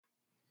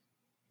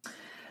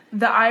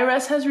The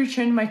IRS has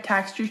returned my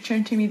tax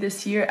return to me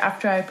this year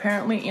after I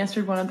apparently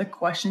answered one of the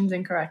questions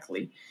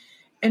incorrectly.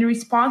 In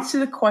response to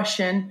the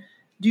question,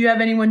 do you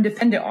have anyone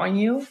dependent on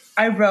you?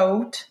 I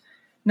wrote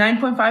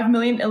 9.5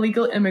 million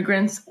illegal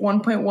immigrants,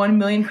 1.1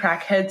 million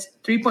crackheads,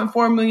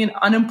 3.4 million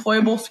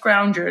unemployable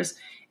scroungers,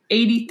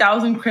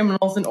 80,000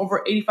 criminals in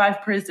over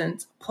 85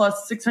 prisons,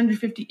 plus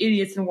 650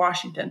 idiots in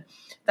Washington.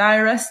 The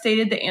IRS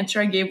stated the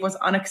answer I gave was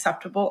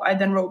unacceptable. I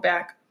then wrote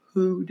back,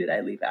 who did I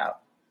leave out?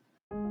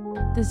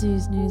 The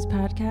Zoos News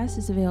podcast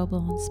is available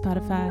on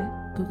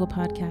Spotify, Google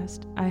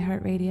Podcast,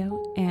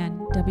 iHeartRadio,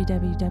 and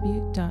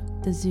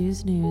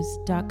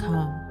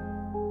www.thezoosnews.com.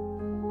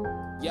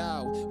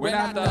 Yo, we're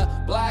not the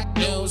black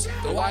news,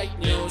 the white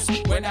news.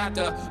 We're not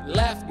the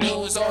left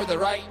news or the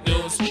right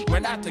news.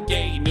 We're not the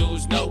gay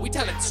news, no, we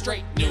tell it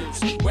straight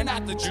news. We're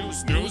not the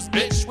Jews news,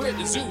 bitch, we're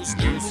the Zeus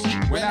news.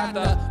 We're not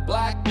the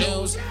black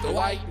news, the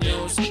white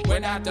news. We're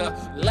not the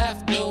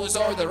left news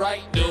or the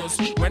right news.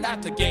 We're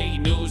not the gay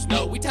news,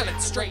 no, we tell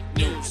it straight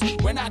news.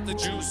 We're not the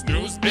Jews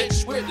news,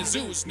 bitch, we're the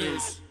Zeus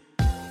news.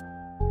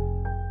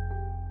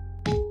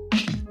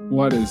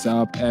 What is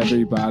up,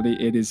 everybody?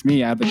 It is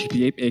me, Advocate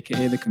the Ape,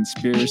 aka the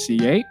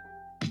Conspiracy Ape.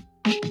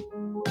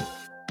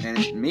 And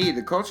it's me,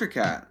 the Culture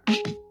Cat.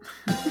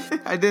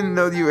 I didn't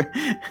know you were...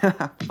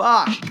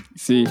 Fuck!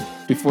 See,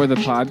 before the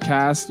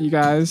podcast, you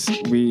guys,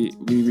 we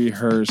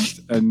rehearsed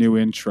a new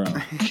intro.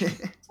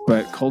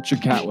 But Culture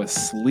Cat was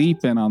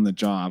sleeping on the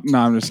job. No,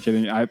 I'm just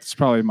kidding. It's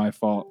probably my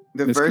fault.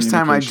 The first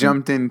time I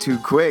jumped in too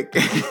quick.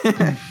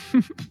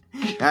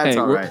 That's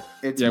all right.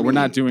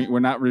 We're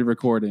not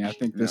re-recording. I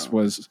think this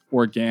was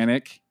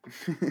organic,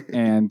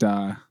 and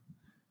I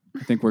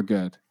think we're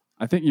good.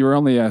 I think you were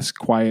only as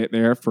quiet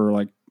there for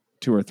like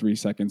 2 or 3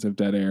 seconds of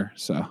dead air,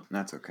 so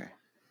that's okay.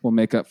 We'll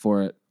make up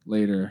for it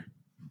later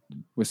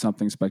with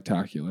something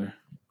spectacular.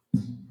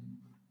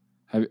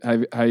 How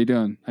you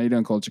doing? How you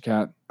doing, Culture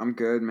Cat? I'm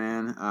good,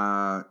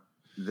 man.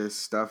 This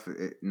stuff,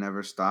 it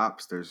never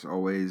stops. There's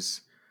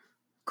always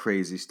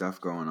crazy stuff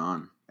going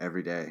on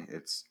every day.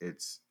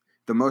 It's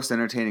the most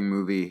entertaining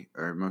movie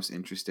or most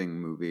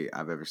interesting movie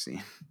I've ever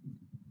seen.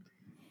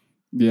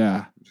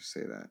 Yeah. Just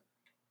say that.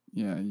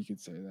 Yeah, you could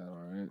say that,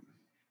 all right.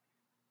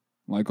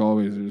 Like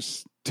always,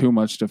 there's too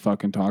much to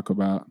fucking talk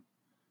about.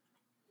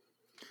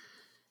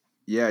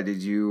 Yeah,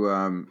 did you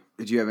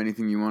have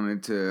anything you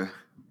wanted to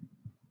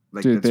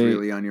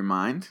really on your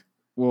mind?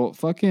 Well,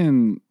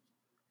 fucking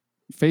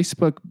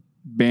Facebook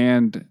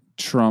banned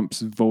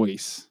Trump's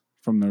voice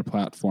from their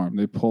platform.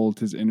 They pulled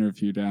his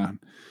interview down.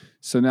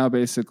 So now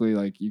basically,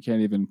 like, you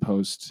can't even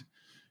post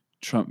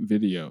Trump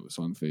videos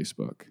on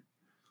Facebook,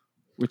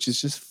 which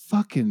is just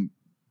fucking.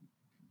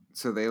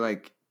 So they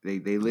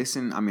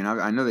listen. I mean,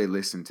 I know they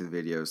listen to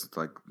videos. It's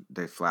like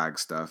they flag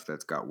stuff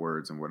that's got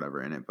words and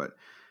whatever in it, but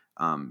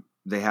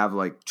they have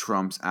like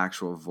Trump's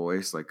actual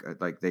voice. Like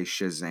they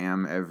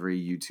Shazam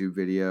every YouTube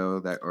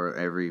video or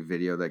every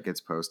video that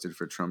gets posted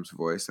for Trump's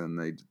voice, and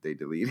they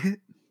delete it.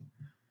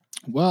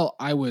 Well,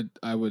 I would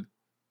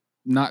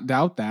not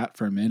doubt that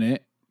for a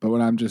minute. But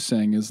what I'm just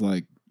saying is,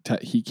 like,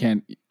 he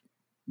can't.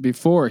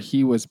 Before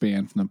he was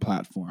banned from the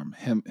platform,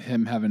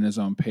 him having his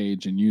own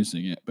page and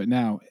using it. But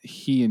now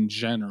he, in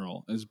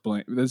general, is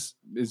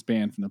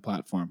banned from the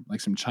platform, like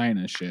some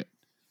China shit.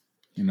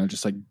 You know,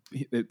 just like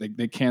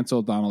they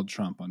canceled Donald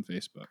Trump on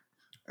Facebook.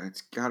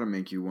 It's got to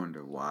make you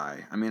wonder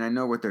why. I mean, I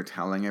know what they're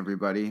telling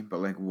everybody,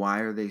 but like, why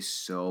are they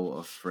so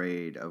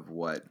afraid of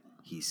what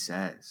he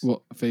says?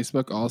 Well,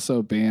 Facebook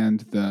also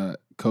banned the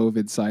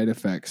COVID side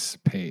effects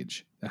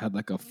page that had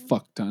like a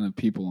fuck ton of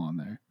people on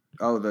there.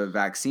 Oh, the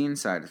vaccine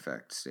side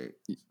effects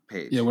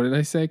page. Yeah, what did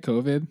I say?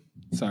 COVID?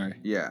 Sorry.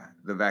 Yeah,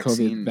 the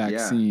vaccine. COVID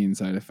vaccine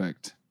side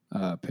effect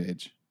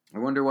page. I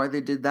wonder why they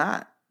did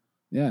that.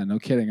 Yeah, no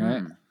kidding,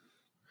 right?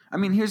 I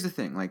mean, here's the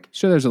thing. Like,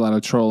 sure, there's a lot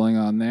of trolling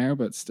on there,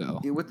 but still.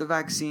 With the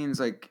vaccines,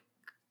 like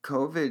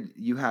COVID,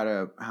 you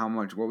had how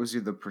much? What was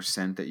the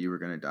percent that you were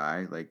going to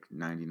die? Like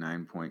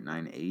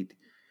 99.98.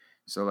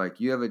 So like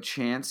you have a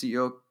chance that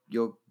you'll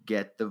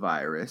get the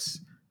virus,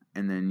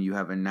 and then you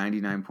have a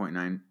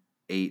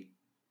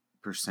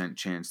 99.98%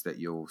 chance that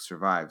you'll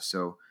survive.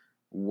 So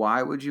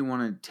why would you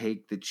want to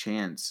take the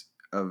chance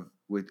of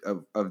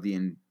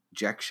the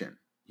injection?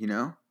 You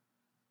know,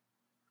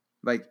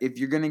 like if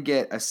you're gonna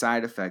get a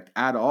side effect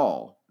at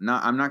all,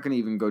 I'm not gonna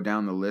even go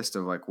down the list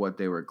of like what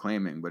they were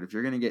claiming, but if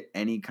you're gonna get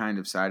any kind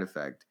of side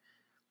effect,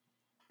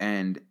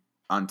 and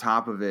on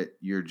top of it,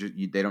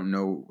 they don't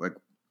know like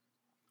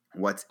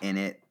what's in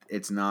it.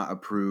 It's not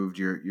approved.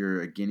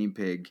 You're a guinea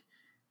pig.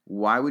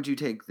 Why would you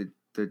take the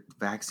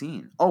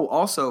vaccine? Oh,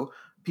 also,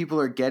 people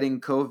are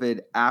getting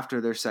COVID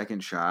after their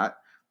second shot.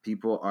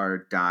 People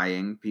are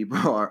dying. People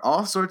are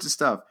all sorts of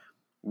stuff.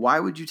 Why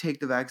would you take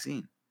the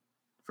vaccine?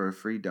 For a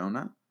free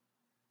donut?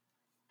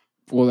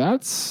 Well,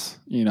 that's,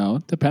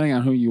 depending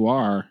on who you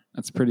are,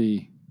 it's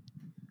pretty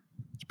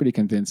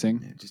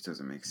convincing. It just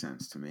doesn't make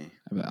sense to me.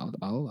 I don't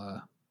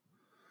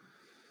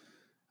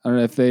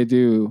know if they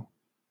do.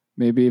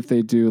 Maybe if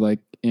they do like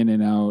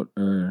In-N-Out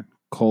or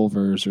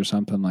Culver's or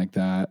something like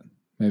that,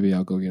 maybe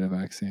I'll go get a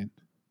vaccine.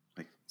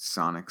 Like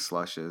Sonic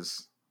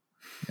slushes.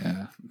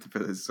 Yeah. For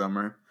the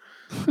summer.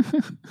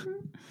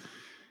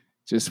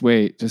 Just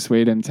wait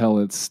until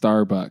it's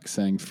Starbucks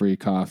saying free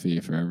coffee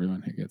for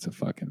everyone who gets a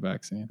fucking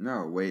vaccine.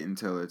 No, wait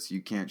until it's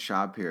you can't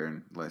shop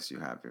here unless you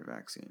have your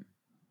vaccine.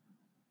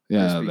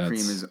 Yeah, Krispy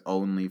Kreme is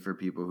only for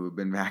people who have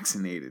been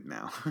vaccinated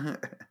now.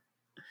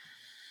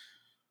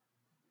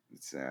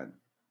 It's sad.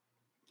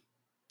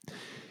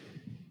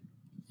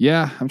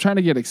 Yeah, I'm trying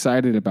to get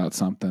excited about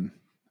something.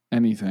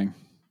 Anything.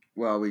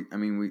 Well, we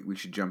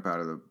should jump out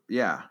of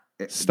the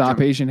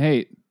Stop Asian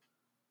hate.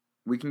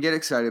 We can get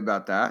excited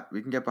about that.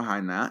 We can get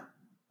behind that.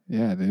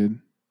 Yeah, dude.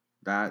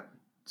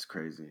 That's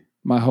crazy.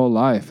 My whole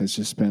life has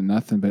just been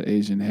nothing but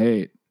Asian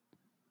hate.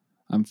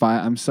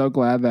 I'm so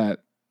glad that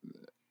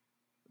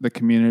the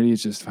community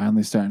is just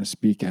finally starting to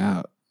speak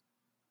out.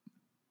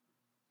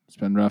 It's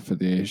been rough for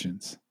the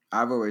Asians.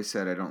 I've always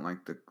said I don't like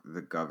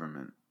the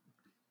government.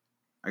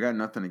 I got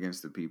nothing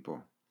against the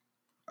people,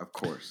 of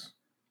course.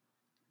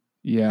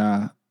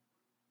 Yeah,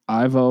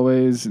 I've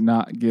always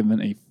not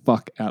given a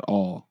fuck at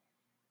all,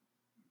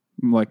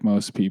 like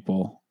most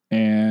people.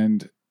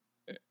 And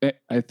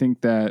I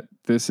think that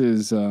this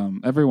is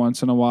every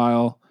once in a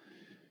while,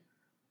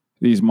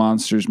 these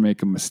monsters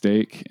make a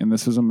mistake. And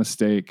this was a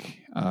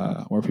mistake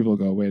where people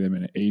go, wait a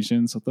minute,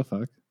 Asians? What the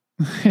fuck?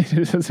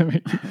 It doesn't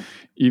make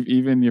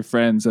even your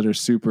friends that are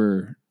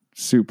super,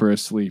 super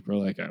asleep are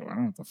like, I don't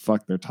know what the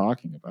fuck they're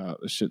talking about.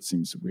 This shit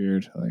seems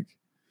weird. Like,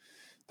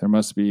 there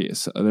must be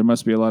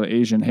a lot of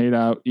Asian hate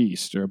out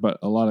east, but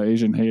a lot of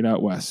Asian hate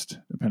out west,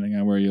 depending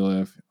on where you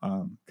live.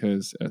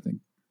 Because I think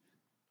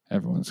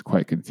everyone's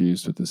quite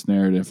confused with this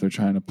narrative they're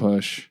trying to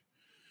push.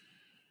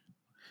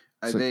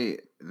 So,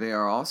 they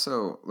are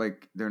also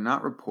like they're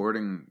not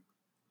reporting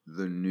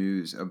the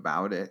news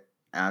about it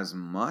as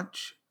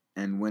much,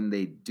 and when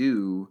they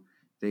do,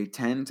 they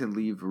tend to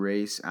leave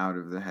race out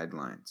of the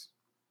headlines.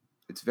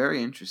 It's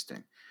very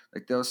interesting.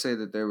 Like they'll say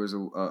that there was a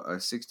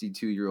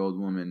 62-year-old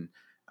woman.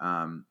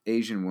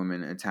 Asian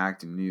woman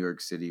attacked in New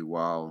York City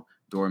while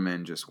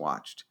doormen just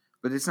watched.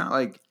 But it's not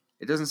like,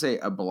 it doesn't say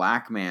a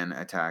black man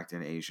attacked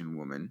an Asian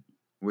woman,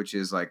 which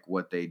is like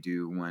what they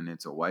do when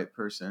it's a white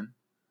person.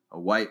 A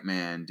white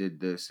man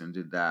did this and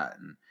did that.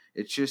 And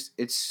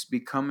it's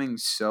becoming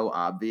so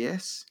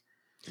obvious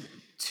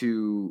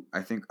to,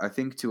 I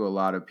think to a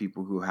lot of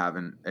people who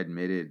haven't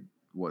admitted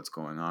what's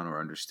going on or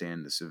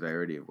understand the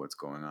severity of what's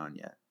going on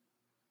yet.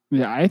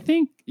 Yeah, I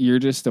think you're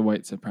just a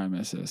white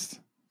supremacist.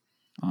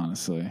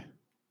 Honestly,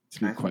 to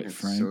be quite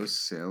frank, so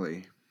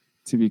silly.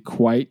 To be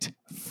quite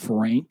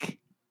frank,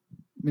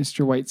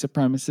 Mr. White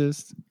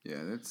Supremacist.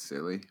 Yeah, that's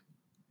silly.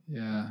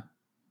 Yeah.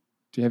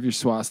 Do you have your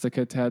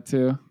swastika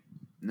tattoo?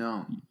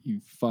 No. You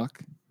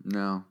fuck.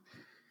 No.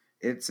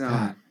 It's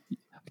God,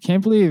 I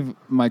can't believe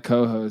my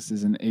co-host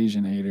is an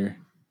Asian hater.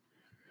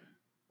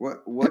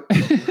 What?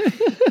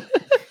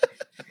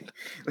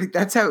 Like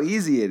that's how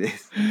easy it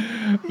is.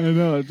 I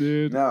know,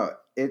 dude. No,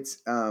 it's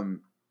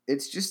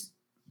just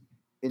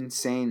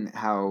insane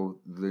how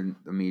the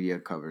media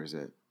covers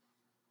it.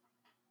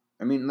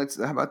 I mean,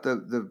 how about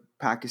the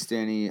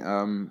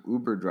Pakistani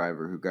Uber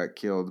driver who got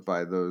killed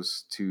by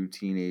those two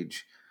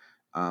teenage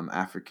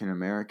African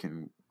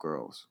American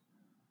girls?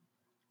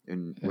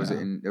 And it was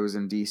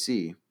in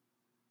DC.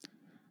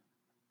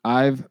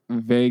 I've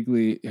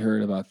vaguely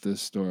heard about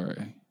this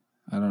story.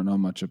 I don't know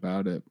much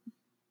about it.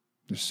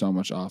 There's so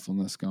much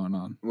awfulness going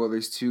on. Well,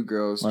 these two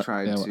girls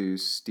tried to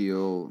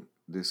steal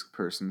this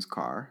person's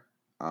car.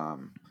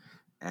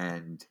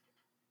 And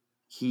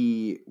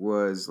he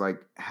was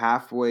like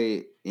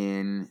halfway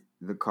in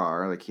the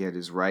car, like he had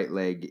his right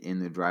leg in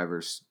the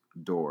driver's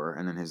door,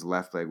 and then his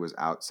left leg was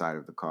outside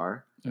of the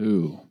car.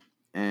 Ooh.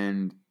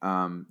 And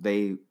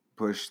they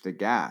pushed the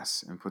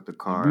gas and put the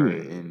car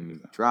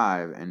in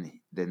drive, and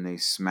then they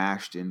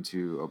smashed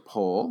into a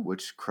pole,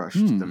 which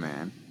crushed the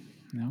man.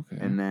 Okay.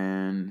 And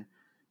then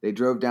they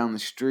drove down the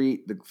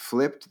street,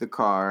 flipped the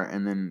car,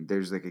 and then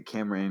there's like a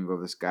camera angle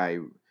of this guy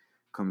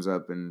comes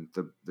up, and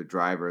the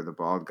driver, the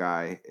bald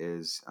guy,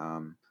 is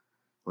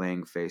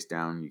laying face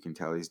down. You can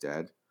tell he's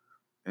dead.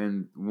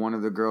 And one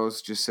of the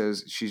girls just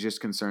says she's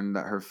just concerned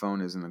that her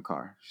phone is in the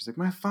car. She's like,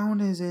 my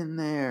phone is in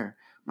there.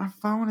 My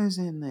phone is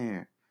in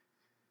there.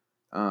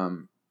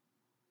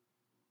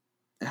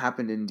 It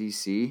happened in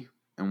D.C.,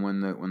 and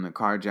when the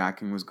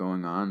carjacking was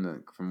going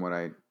on, from what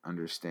I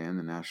understand,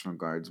 the National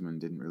Guardsmen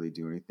didn't really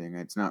do anything.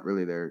 It's not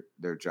really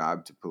their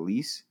job to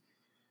police.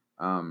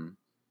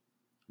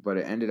 But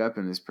it ended up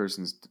in this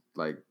person's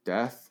like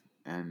death,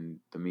 and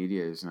the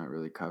media is not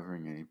really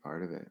covering any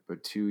part of it.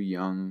 But two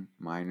young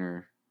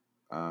minor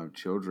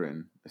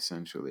children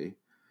essentially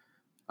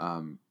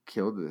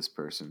killed this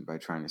person by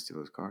trying to steal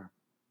his car.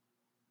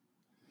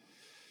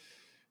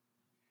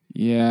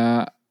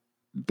 Yeah,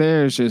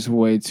 there's just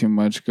way too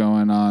much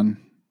going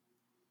on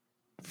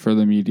for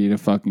the media to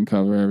fucking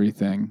cover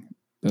everything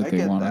that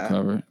they want to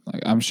cover.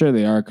 Like, I'm sure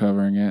they are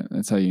covering it.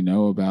 That's how you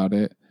know about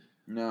it.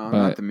 No,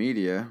 not the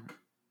media.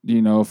 Do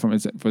you know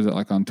was it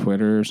like on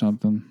Twitter or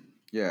something?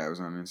 Yeah, it was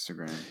on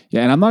Instagram.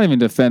 Yeah, and I'm not even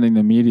defending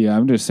the media.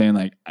 I'm just saying,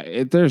 like,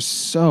 there's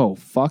so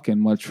fucking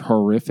much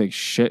horrific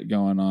shit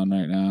going on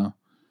right now.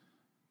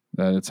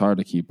 that it's hard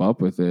to keep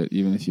up with it.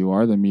 Even if you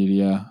are the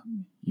media,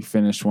 you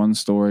finish one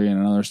story and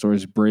another story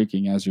is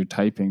breaking as you're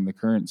typing the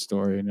current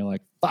story, and you're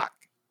like, fuck.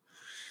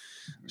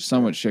 There's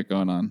so much shit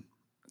going on.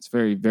 It's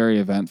very, very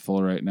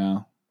eventful right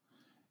now.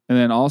 And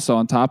then also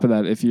on top of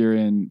that, if you're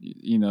in,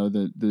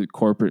 the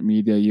corporate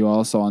media, you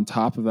also on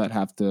top of that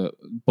have to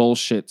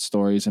bullshit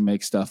stories and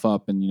make stuff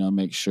up and,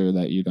 make sure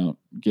that you don't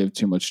give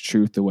too much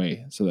truth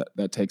away. So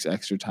that takes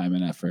extra time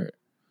and effort.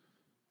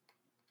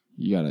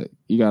 You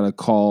gotta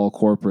call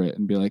corporate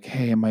and be like,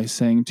 hey, am I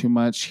saying too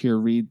much? Here,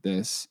 read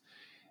this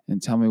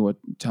and tell me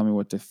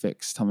what to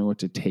fix. Tell me what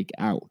to take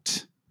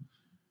out.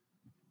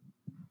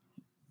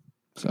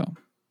 So.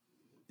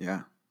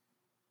 Yeah,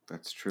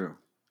 that's true.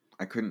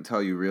 I couldn't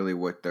tell you really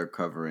what they're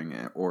covering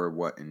or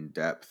what in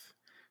depth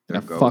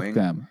they're going.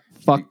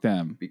 Fuck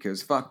them.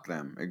 Because fuck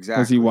them.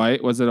 Exactly. Was he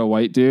white? Was it a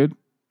white dude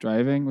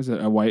driving? Was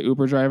it a white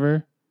Uber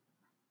driver?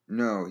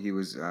 No, he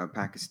was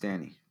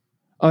Pakistani.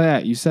 Oh, yeah,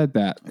 you said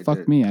that. Fuck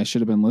did. me. I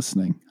should have been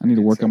listening. I need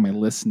to work on my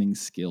listening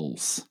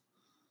skills.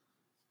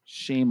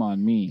 Shame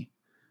on me.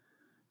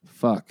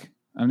 Fuck.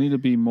 I need to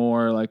be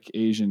more like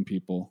Asian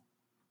people.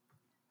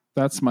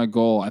 That's my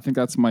goal. I think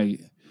that's my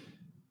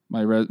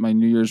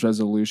New Year's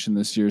resolution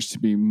this year is to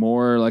be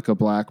more like a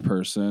black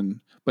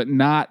person, but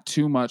not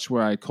too much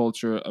where I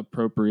culture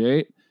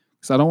appropriate.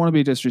 Because I don't want to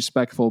be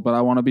disrespectful, but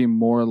I want to be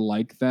more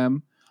like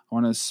them. I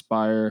want to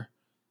aspire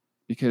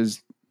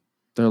because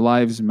their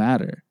lives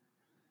matter.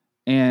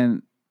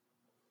 And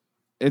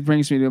it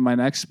brings me to my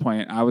next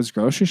point. I was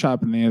grocery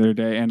shopping the other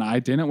day and I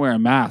didn't wear a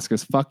mask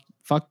because fuck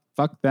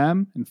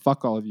them and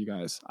fuck all of you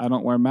guys. I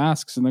don't wear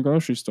masks in the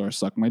grocery store.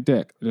 Suck my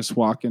dick. I just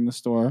walk in the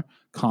store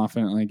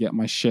confidently, get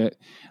my shit.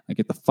 I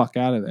get the fuck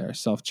out of there.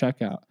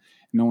 Self-checkout.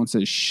 No one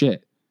says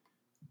shit.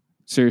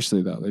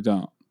 Seriously, though, they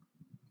don't.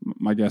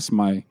 I guess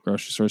my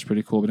grocery store is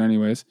pretty cool. But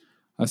anyways,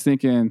 I was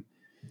thinking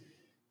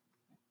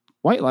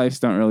white lives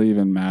don't really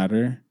even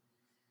matter.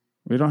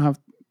 We don't have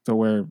to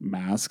wear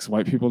masks.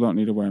 White people don't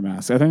need to wear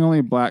masks. I think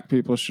only black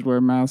people should wear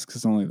masks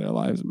because only their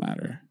lives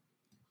matter.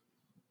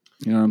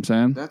 You know what I'm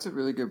saying? That's a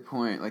really good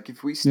point. Like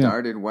if we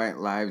started white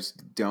lives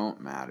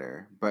don't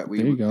matter, but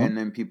and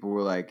then people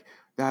were like,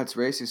 that's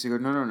racist. You go,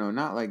 no,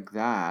 not like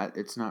that.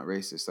 It's not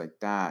racist like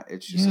that.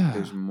 It's just like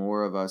there's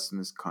more of us in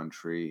this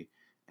country.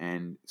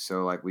 And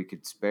so like we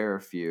could spare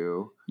a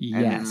few.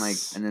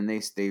 Yes. And then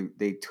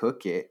they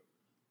took it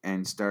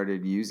and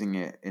started using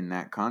it in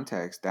that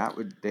context.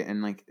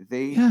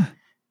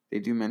 They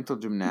do mental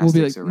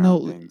gymnastics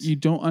around things. You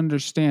don't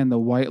understand. The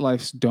white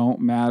lives don't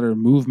matter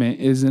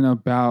movement isn't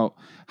about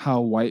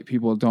how white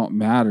people don't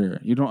matter.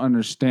 You don't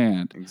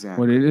understand.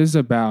 Exactly. What it is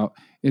about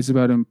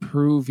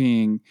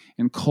improving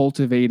and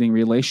cultivating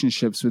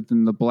relationships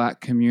within the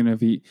black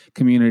community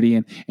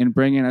and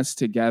bringing us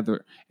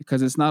together.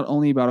 Because it's not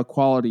only about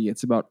equality,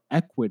 it's about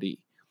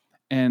equity.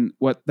 And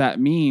what that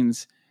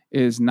means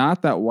is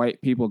not that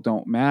white people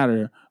don't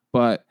matter,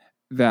 but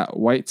that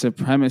white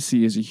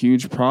supremacy is a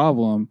huge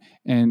problem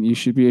and you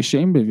should be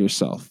ashamed of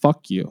yourself.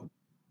 Fuck you.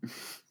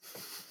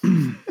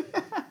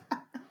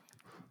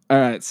 All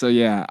right. So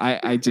yeah,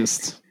 I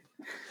just.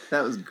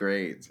 That was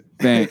great.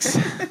 Thanks.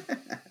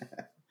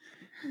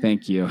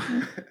 Thank you.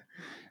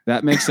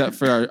 That makes up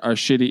for our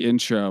shitty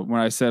intro.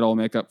 When I said I'll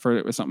make up for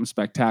it with something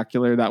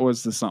spectacular, that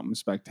was the something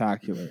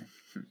spectacular.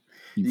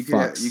 You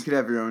could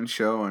have your own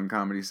show on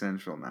Comedy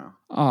Central now.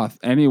 Oh,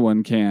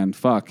 anyone can.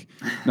 Fuck.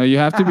 No, you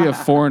have to be a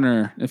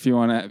foreigner if you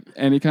want to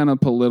any kind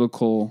of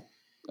political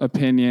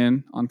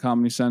opinion on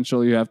Comedy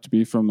Central. You have to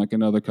be from like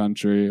another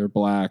country or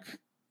black,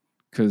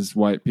 because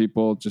white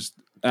people just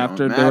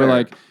after they were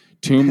like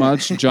too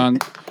much.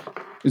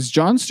 Is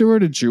Jon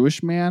Stewart a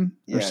Jewish man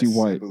or is he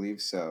white? I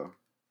believe so.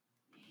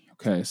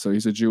 Okay, so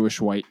he's a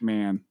Jewish white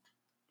man.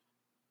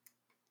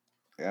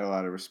 I got a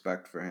lot of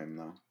respect for him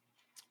though.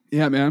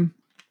 Yeah, man.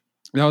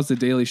 That was the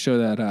Daily Show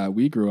that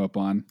we grew up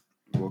on.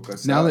 Woke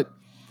us now up. That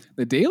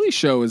the Daily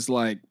Show is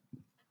like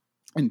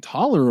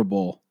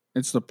intolerable.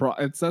 That's the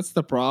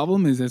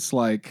problem. Is it's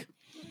like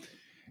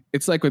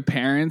with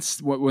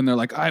parents when they're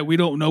like, we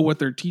don't know what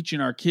they're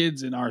teaching our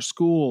kids in our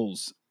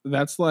schools.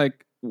 That's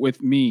like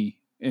with me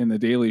in the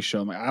Daily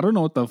Show. I'm like, I don't know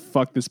what the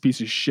fuck this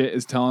piece of shit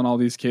is telling all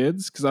these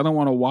kids because I don't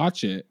want to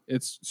watch it.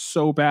 It's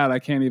so bad I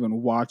can't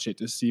even watch it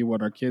to see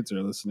what our kids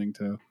are listening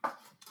to.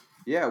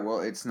 Yeah, well,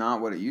 it's not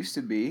what it used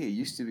to be. It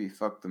used to be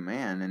fuck the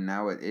man, and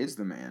now it is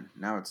the man.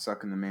 Now it's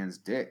sucking the man's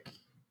dick.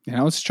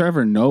 Now it's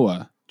Trevor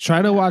Noah.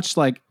 Try to watch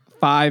like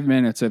 5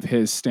 minutes of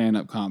his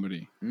stand-up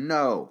comedy.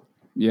 No.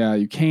 Yeah,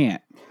 you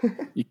can't.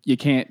 you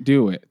can't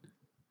do it.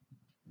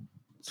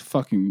 It's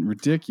fucking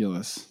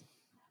ridiculous.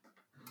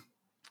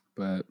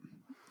 But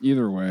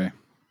either way.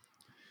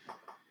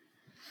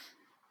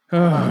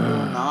 How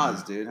about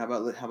Nas, dude? How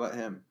about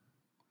him?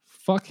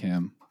 Fuck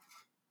him.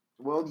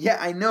 Well, yeah,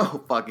 I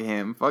know. Fuck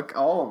him. Fuck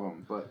all of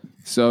them. But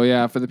so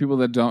yeah, for the people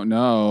that don't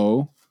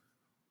know,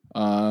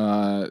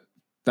 that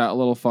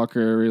little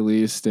fucker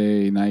released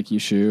a Nike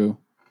shoe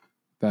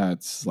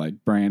that's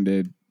like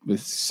branded with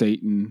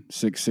Satan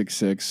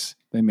 666.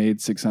 They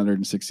made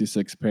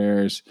 666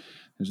 pairs.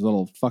 There's a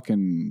little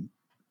fucking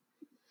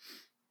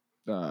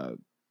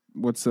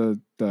what's the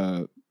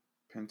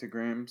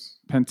Pentagrams.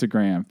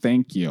 pentagram?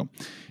 Thank you.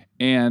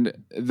 And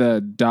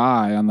the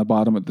dye on the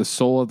bottom of the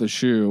sole of the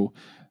shoe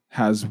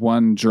has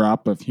 1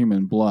 drop of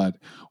human blood.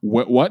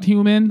 What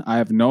human? I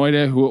have no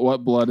idea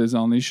what blood is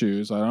on these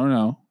shoes. I don't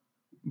know,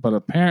 but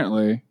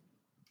apparently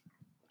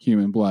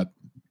human blood.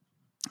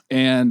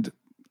 And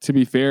to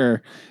be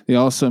fair, they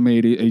also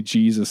made a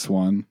Jesus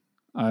one.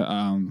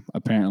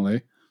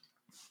 Apparently,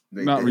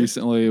 not did?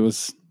 recently. It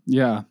was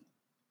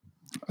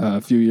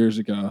a few years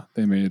ago.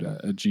 They made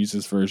a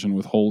Jesus version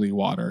with holy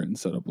water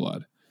instead of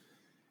blood.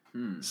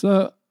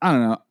 So I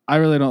don't know. I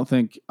don't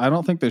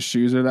think the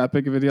shoes are that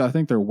big of a deal. I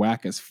think they're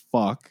whack as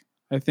fuck.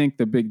 I think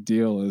the big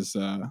deal is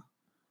the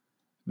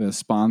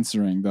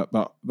sponsoring,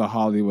 the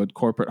Hollywood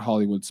corporate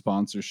Hollywood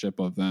sponsorship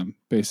of them.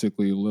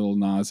 Basically, Lil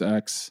Nas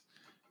X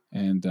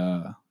and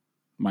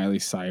Miley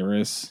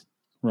Cyrus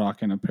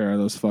rocking a pair of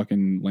those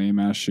fucking lame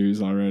ass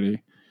shoes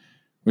already.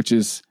 Which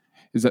does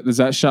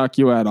that shock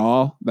you at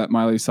all that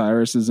Miley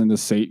Cyrus is into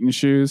Satan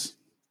shoes?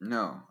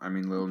 No, I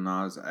mean Lil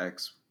Nas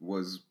X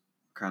was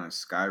kind of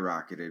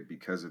skyrocketed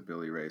because of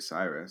Billy Ray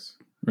Cyrus,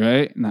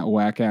 right? And that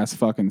whack ass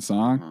fucking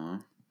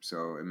song.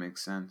 So it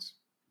makes sense.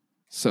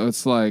 So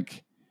it's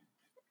like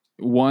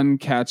one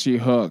catchy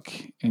hook,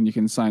 and you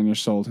can sign your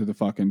soul to the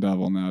fucking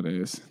devil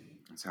nowadays.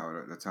 That's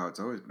how it's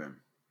always been.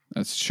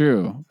 That's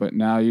true, but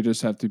now you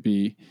just have to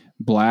be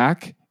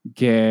black,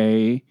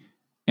 gay,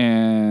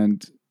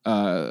 and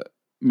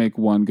make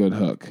one good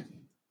hook.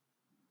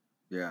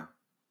 Yeah,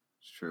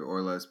 it's true.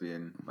 Or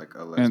lesbian, like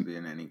a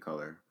lesbian, any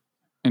color.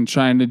 And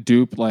trying to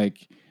dupe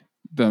like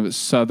the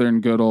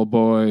Southern good old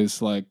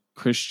boys, like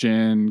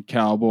Christian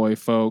cowboy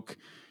folk,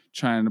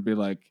 trying to be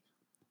like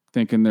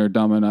thinking they're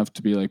dumb enough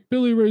to be like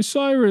Billy Ray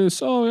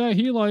Cyrus. Oh yeah,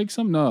 he likes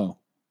him. No,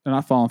 they're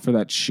not falling for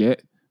that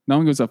shit. No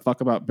one gives a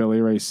fuck about Billy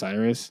Ray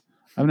Cyrus.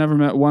 I've never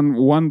met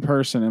one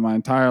person in my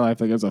entire life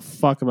that gives a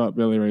fuck about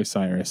Billy Ray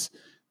Cyrus.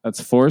 That's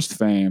forced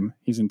fame.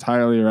 He's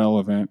entirely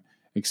irrelevant,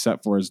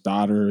 except for his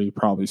daughter. He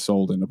probably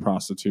sold into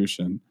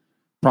prostitution.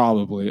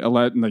 Probably,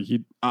 like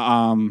he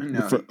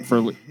No.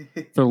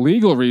 for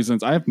legal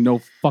reasons. I have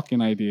no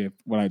fucking idea if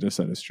what I just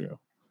said is true.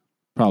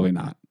 Probably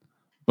not,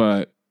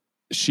 but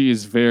she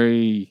is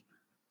very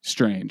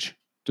strange,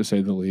 to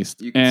say the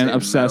least, and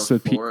obsessed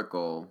with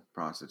metaphorical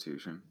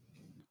prostitution.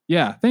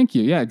 Yeah, thank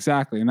you. Yeah,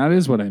 exactly, and that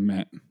is what I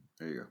meant.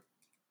 There you go.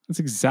 That's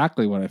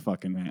exactly what I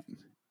fucking meant.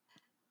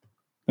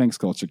 Thanks,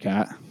 Culture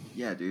Cat.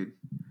 Yeah, dude.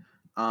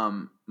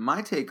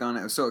 My take on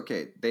it. So,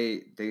 okay,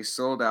 they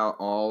sold out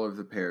all of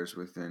the pairs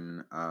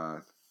within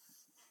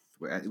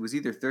it was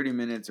either 30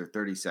 minutes or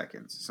 30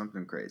 seconds,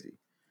 something crazy.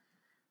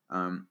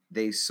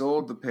 They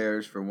sold the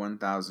pairs for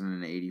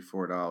 $1,084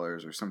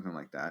 or something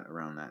like that,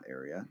 around that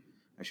area.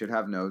 I should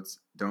have notes.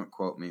 Don't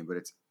quote me, but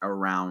it's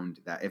around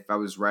that. If I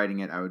was writing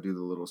it, I would do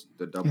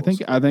the double.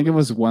 I think it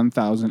was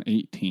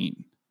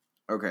 1,018.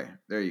 Okay,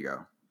 there you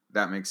go.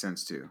 That makes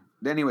sense too.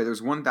 Anyway, there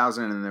was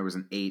 1,000 and then there was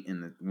an 8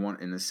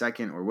 in the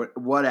second or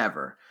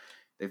whatever.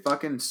 They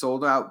fucking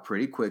sold out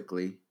pretty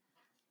quickly,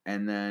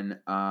 and then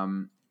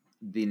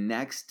the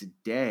next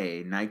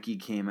day, Nike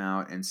came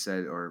out and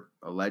said, or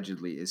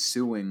allegedly is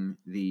suing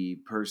the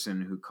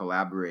person who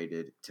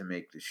collaborated to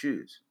make the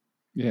shoes.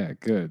 Yeah,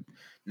 good.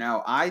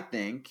 Now, I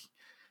think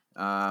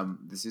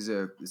this is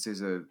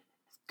a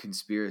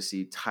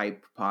conspiracy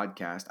type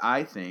podcast.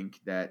 I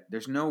think that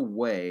there's no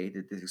way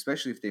that this,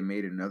 especially if they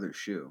made another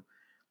shoe,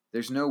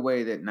 there's no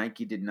way that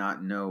Nike did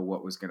not know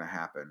what was going to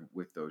happen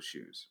with those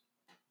shoes.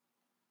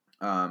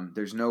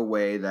 There's no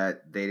way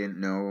that they didn't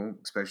know,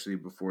 especially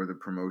before the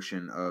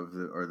promotion of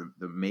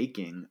the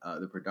making,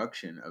 the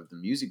production of the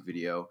music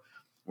video,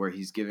 where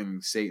he's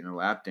giving Satan a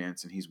lap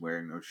dance and he's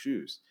wearing those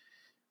shoes.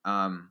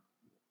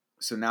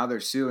 So now they're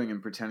suing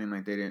and pretending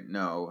like they didn't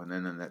know, and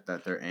then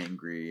that they're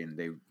angry and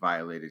they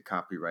violated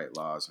copyright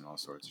laws and all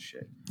sorts of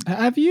shit.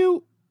 Have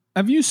you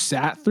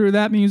sat through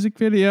that music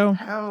video?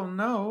 Hell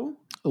no.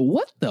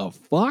 What the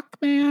fuck,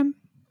 man?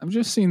 I've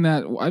just seen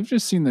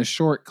the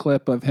short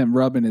clip of him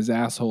rubbing his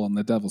asshole on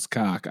the devil's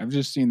cock. I've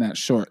just seen that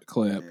short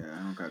clip. Yeah,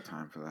 I don't got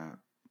time for that.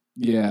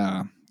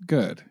 Yeah,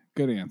 good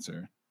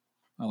answer.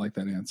 I like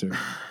that answer.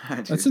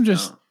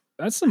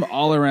 That's some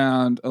all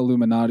around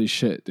Illuminati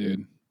shit,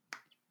 dude.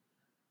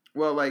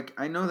 Well, like,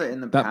 I know that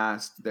in the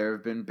past there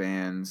have been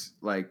bands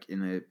like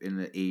in the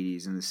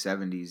 80s and the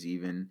 70s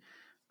even,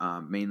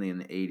 mainly in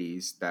the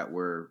 80s, that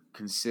were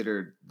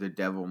considered the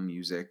devil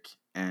music.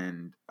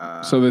 And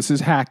so this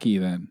is hacky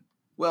then.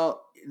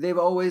 Well, they've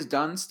always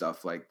done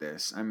stuff like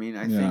this. I mean,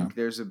 I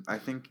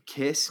think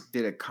Kiss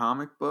did a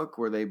comic book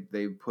where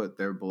they put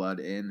their blood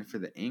in for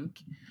the ink,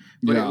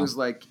 but it was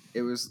like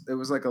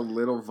a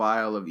little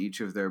vial of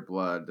each of their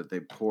blood that they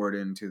poured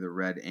into the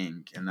red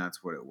ink, and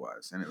that's what it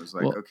was. And it was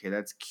like, okay,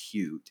 that's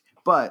cute.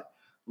 But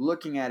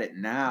looking at it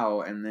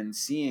now and then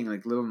seeing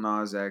like Lil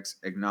Nas X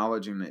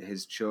acknowledging that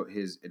his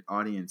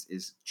audience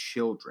is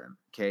children,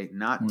 okay,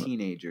 not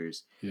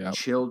teenagers,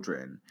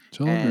 children.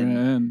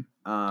 And,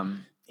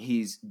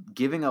 he's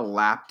giving a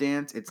lap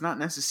dance. It's not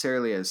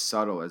necessarily as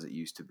subtle as it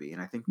used to be, and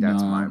I think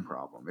that's my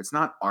problem. It's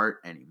not art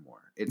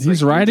anymore.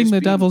 he's riding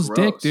the devil's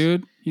dick,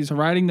 dude. He's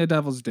riding the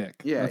devil's dick.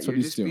 Yeah, that's what you're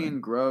he's just doing.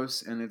 being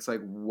gross, and it's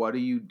like, what are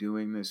you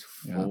doing this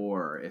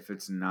for if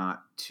it's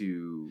not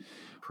to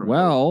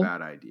promote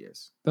bad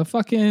ideas? The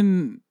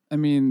fucking, I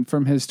mean,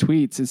 from his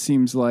tweets, it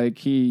seems like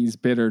he's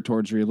bitter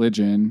towards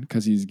religion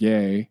because he's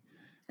gay.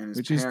 And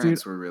his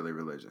parents were really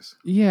religious.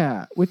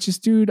 Yeah, which is,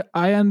 dude,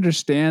 I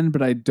understand,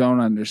 but I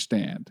don't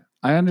understand.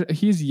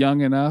 He's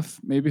young enough.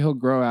 Maybe he'll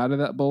grow out of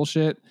that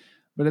bullshit.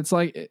 But it's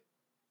like,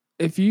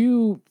 if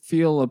you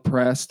feel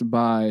oppressed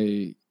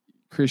by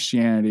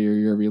Christianity or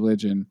your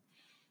religion,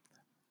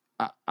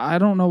 I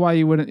don't know why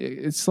you wouldn't.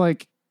 It's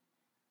like,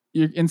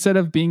 instead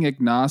of being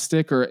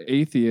agnostic or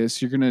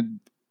atheist, you're gonna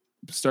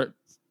start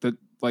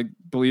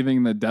believing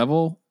in the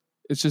devil.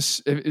 It's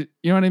just, you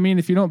know what I mean?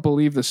 If you don't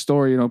believe the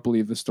story, you don't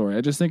believe the story.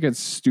 I just think it's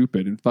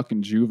stupid and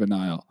fucking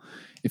juvenile.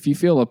 If you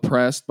feel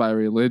oppressed by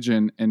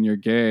religion and you're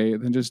gay,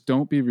 then just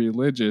don't be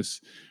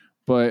religious.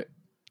 But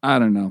I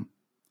don't know.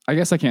 I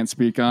guess I can't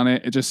speak on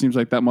it. It just seems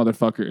like that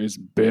motherfucker is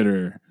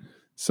bitter.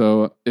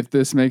 So if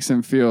this makes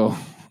him feel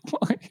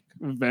like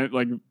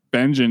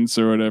vengeance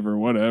or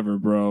whatever,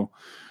 bro.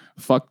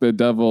 Fuck the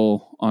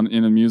devil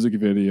in a music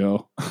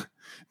video.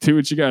 Do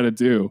what you got to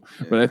do.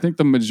 Yeah. But I think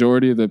the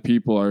majority of the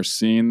people are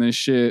seeing this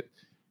shit,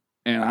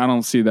 and I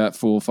don't see that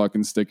fool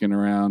fucking sticking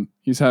around.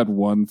 He's had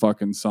one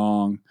fucking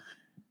song,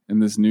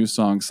 and this new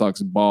song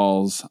sucks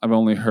balls. I've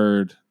only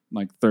heard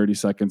like 30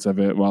 seconds of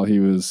it while he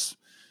was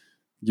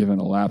giving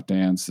a lap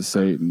dance to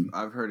Satan.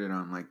 I've heard it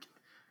on like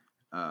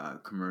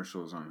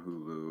commercials on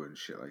Hulu and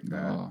shit like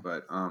that.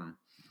 But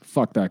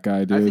fuck that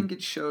guy, dude. I think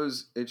it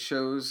shows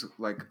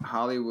like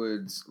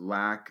Hollywood's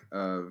lack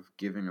of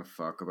giving a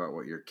fuck about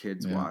what your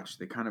kids watch.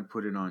 They kind of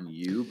put it on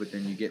you, but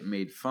then you get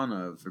made fun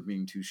of for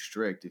being too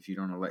strict if you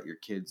don't let your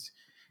kids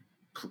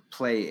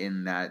play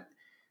in that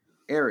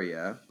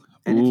area.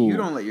 And if you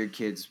don't let your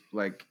kids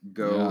like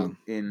go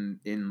in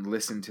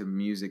listen to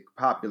music,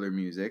 popular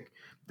music,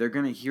 they're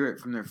going to hear it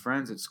from their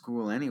friends at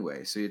school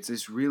anyway. So it's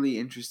this really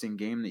interesting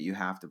game that you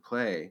have to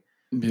play.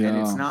 Yeah. And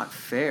it's not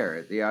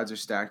fair. The odds are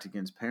stacked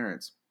against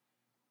parents.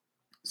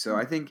 So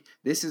I think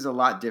this is a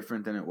lot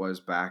different than it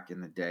was back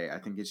in the day. I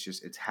think it's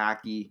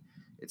hacky,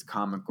 it's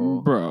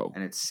comical, bro,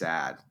 and it's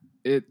sad.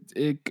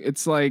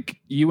 It's like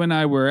you and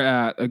I were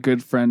at a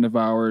good friend of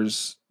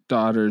ours'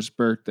 daughter's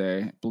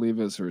birthday. I believe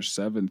it was her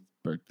 7th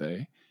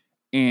birthday.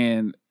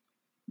 And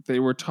they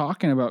were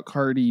talking about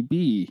Cardi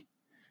B.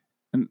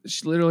 And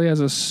she literally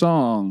has a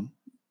song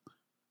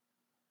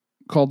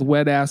called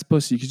Wet Ass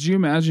Pussy. Could you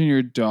imagine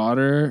your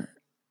daughter,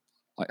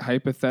 like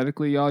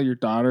hypothetically, your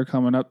daughter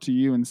coming up to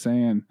you and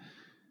saying,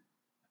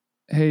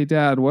 "Hey,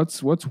 Dad,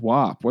 what's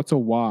WAP? What's a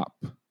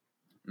WAP?"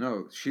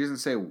 No, she doesn't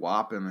say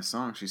WAP in the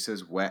song. She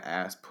says wet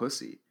ass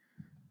pussy.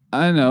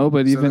 I know,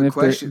 but so even if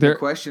the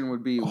question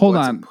would be, hold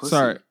on,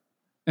 sorry.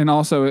 And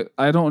also,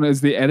 I don't know,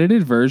 is the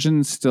edited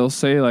version still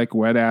say like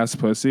wet ass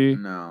pussy?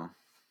 No.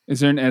 Is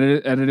there an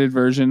edited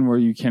version where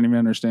you can't even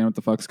understand what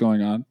the fuck's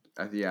going on?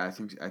 Yeah, I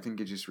think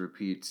it just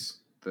repeats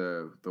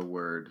the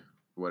word,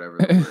 whatever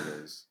the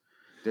word is.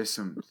 There's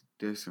some.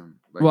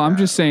 Like well, I'm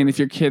just saying, if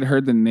your kid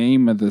heard the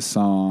name of the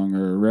song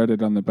or read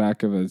it on the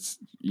back of a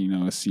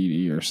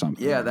CD or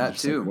something. Yeah, that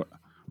too.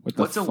 Like,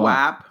 what's a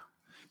WAP?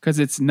 Because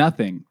it's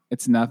nothing.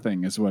 It's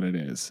nothing is what it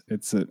is.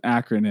 It's an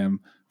acronym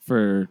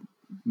for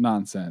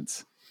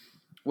nonsense.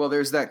 Well,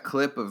 there's that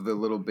clip of the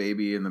little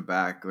baby in the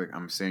back. Like,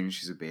 I'm saying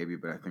she's a baby,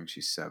 but I think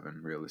she's 7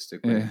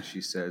 realistically. Yeah.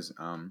 She says,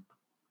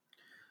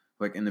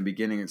 like in the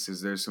beginning, it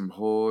says, "There's some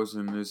whores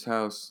in this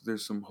house.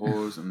 There's some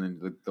whores," and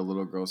then the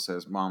little girl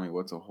says, "Mommy,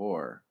 what's a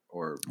whore?"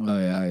 Or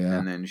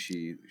and then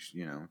she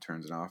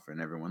turns it off,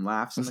 and everyone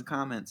laughs in the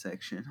comment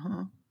section.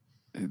 Huh?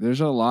 There's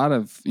a lot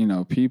of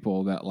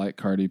people that like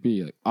Cardi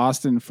B. Like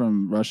Austin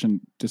from Russian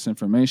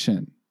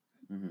Disinformation.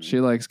 Mm-hmm. She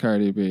likes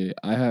Cardi B.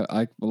 I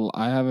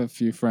have a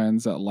few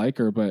friends that like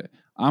her, but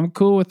I'm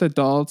cool with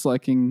adults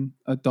liking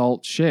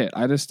adult shit.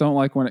 I just don't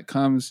like when it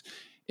comes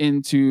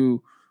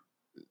into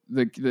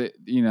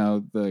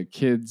the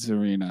kids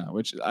arena.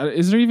 Which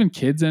is there even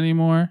kids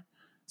anymore?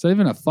 Is that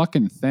even a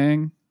fucking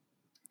thing?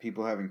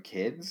 People having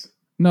kids?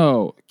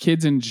 No,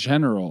 kids in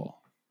general.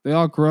 They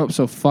all grow up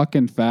so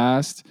fucking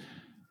fast.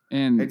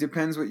 And it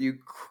depends what you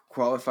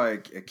qualify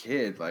a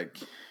kid. Like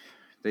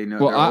they know.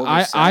 Well,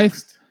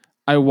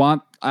 I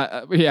want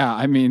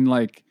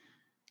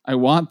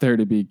there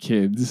to be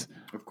kids.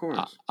 Of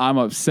course. I'm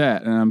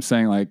upset, and I'm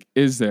saying, like,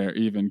 is there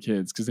even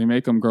kids? Because they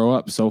make them grow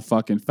up so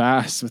fucking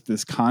fast with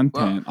this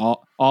content,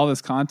 all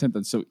this content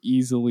that's so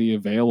easily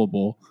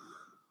available.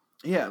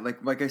 Yeah,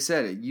 like I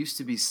said, it used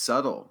to be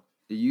subtle.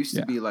 It used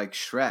to be like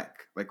Shrek.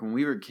 Like when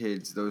we were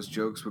kids, those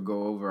jokes would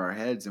go over our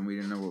heads, and we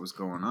didn't know what was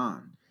going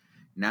on.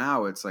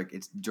 Now it's like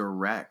it's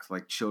direct.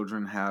 Like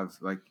children have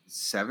like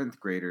 7th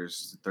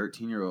graders,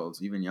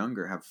 13-year-olds, even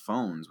younger, have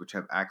phones which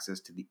have access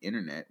to the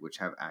internet, which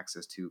have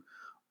access to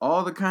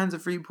all the kinds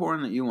of free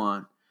porn that you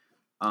want.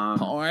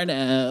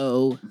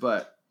 Porno.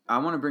 But I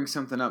want to bring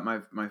something up.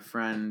 My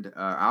friend,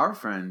 our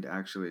friend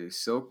actually,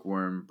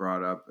 Silkworm,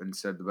 brought up and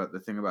said about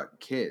the thing about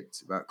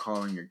kids, about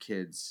calling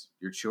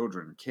your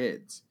children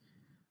kids.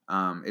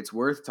 It's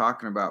worth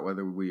talking about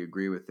whether we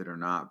agree with it or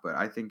not, but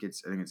I think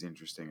it's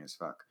interesting as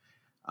fuck.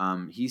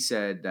 He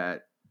said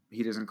that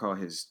he doesn't call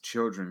his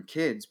children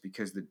kids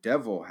because the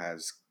devil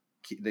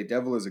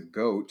is a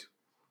goat,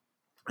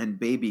 and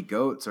baby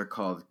goats are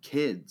called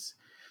kids.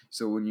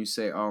 So when you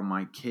say, "Oh,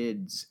 my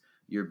kids,"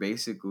 you're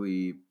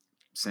basically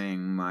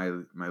saying my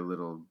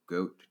little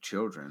goat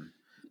children.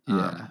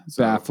 Yeah,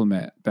 So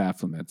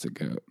Baphomet's a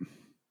goat.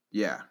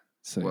 yeah.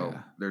 So Well,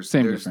 yeah, there's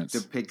difference.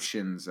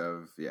 depictions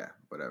of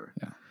whatever.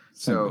 Yeah,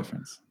 same So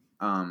difference.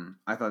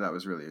 I thought that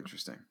was really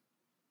interesting.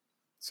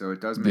 So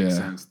it does make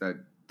sense that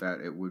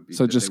it would be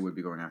they would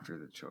be going after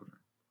the children.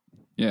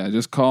 Yeah,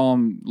 just call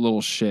them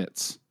little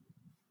shits.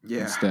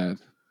 Yeah. Instead,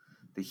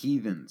 the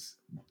heathens.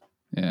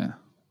 Yeah.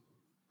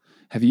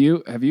 Have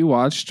you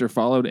watched or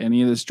followed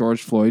any of this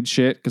George Floyd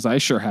shit? Because I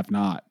sure have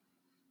not.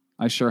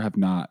 I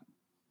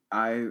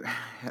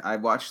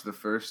watched the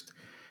first,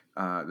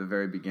 the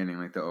very beginning,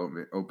 like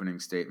the opening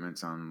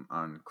statements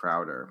on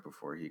Crowder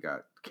before he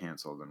got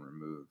canceled and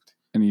removed.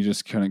 And you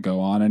just couldn't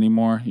go on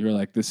anymore? You were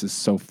like, this is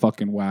so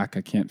fucking whack,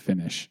 I can't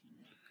finish.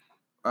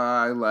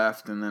 I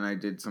left and then I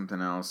did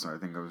something else. I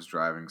think I was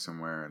driving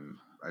somewhere and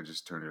I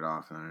just turned it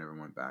off and I never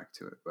went back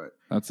to it. But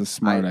that's a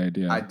smart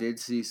idea. I did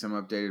see some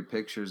updated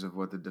pictures of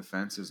what the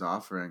defense is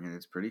offering, and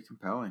it's pretty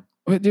compelling.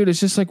 But dude,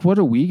 it's just like, what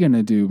are we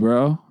gonna do,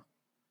 bro?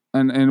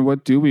 And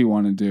what do we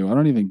want to do? I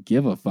don't even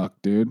give a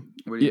fuck, dude.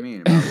 What do you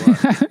mean about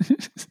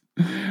what?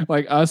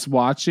 Like us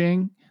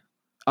watching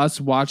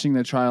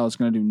the trial is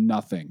gonna do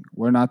nothing.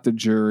 We're not the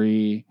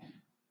jury.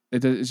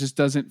 It just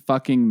doesn't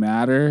fucking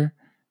matter.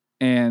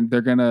 And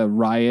they're gonna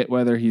riot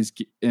whether he's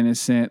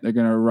innocent. They're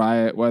gonna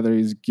riot whether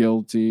he's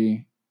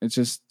guilty. It's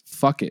just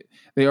fuck it.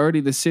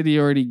 The city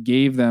already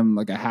gave them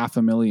like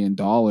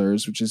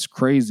 $500,000, which is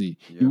crazy.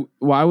 Yep.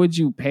 Why would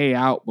you pay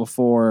out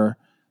before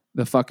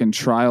the fucking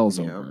trial's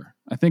over?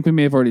 I think we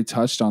may have already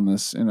touched on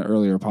this in an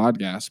earlier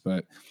podcast,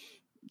 but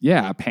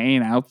yeah,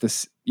 paying out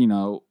this,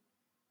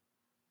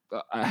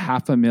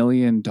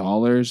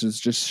 $500,000 is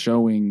just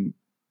showing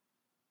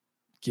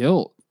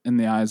guilt in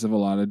the eyes of a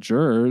lot of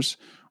jurors,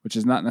 which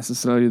is not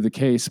necessarily the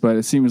case, but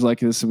it seems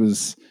like it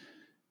seems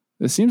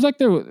like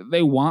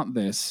they want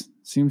this.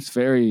 Seems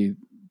very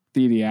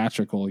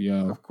theatrical,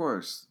 yo. Of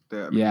course.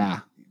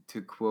 To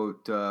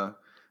quote the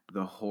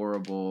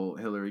horrible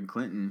Hillary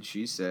Clinton,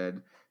 she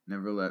said,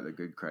 "Never let a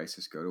good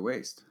crisis go to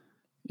waste."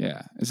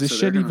 Yeah. Is this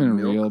shit even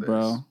real,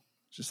 bro?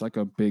 Just like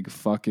a big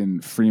fucking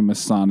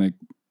Freemasonic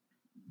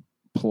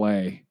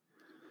play.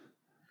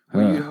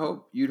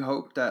 Well, you'd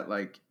hope that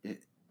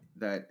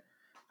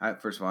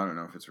first of all, I don't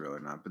know if it's real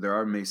or not, but there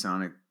are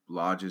Masonic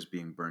lodges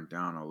being burnt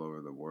down all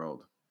over the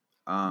world.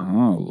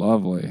 Oh,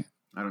 lovely.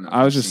 I don't know.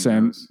 I was just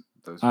saying,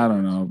 those I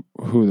don't know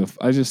who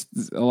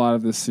a lot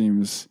of this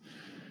seems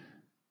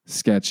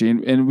sketchy.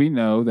 And we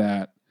know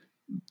that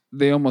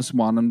they almost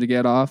want him to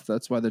get off.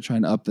 That's why they're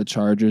trying to up the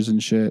charges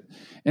and shit.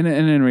 And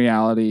in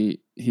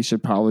reality, he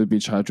should probably be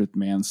charged with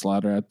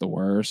manslaughter at the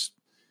worst.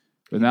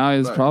 But now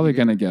he's probably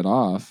going to get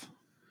off.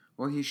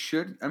 Well, he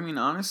should. I mean,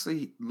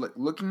 honestly,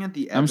 looking at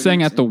the evidence, I'm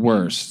saying at the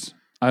worst.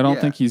 I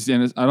don't think he's I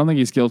don't think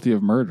he's guilty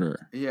of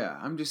murder. Yeah,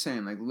 I'm just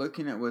saying, like,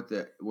 looking at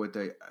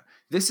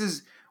this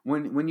is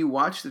when you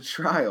watch the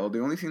trial, the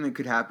only thing that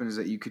could happen is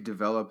that you could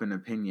develop an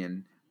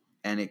opinion,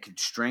 and it could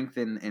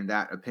strengthen in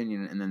that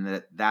opinion, and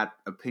then that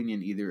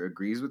opinion either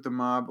agrees with the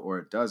mob or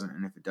it doesn't,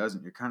 and if it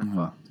doesn't, you're kind of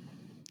fucked.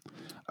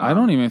 I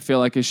don't even feel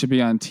like it should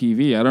be on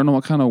TV. I don't know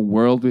what kind of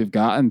world we've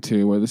gotten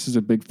to where this is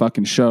a big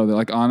fucking show. That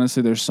like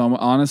honestly,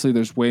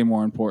 there's way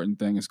more important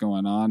things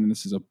going on, and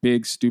this is a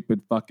big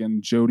stupid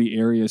fucking Jodi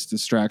Arias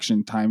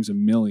distraction times a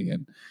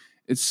million.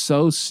 It's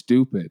so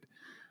stupid.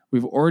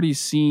 We've already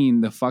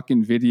seen the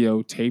fucking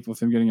videotape of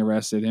him getting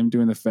arrested, him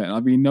doing the fentanyl. I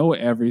mean, we know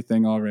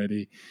everything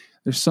already.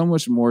 There's so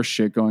much more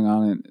shit going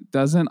on. And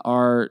doesn't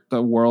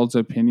the world's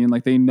opinion,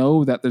 like they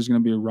know that there's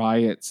going to be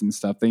riots and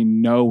stuff. They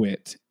know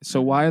it.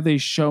 So why are they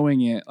showing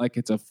it like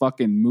it's a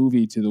fucking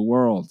movie to the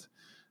world?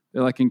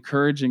 They're like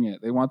encouraging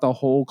it. They want the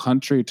whole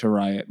country to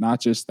riot, not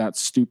just that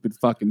stupid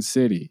fucking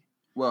city.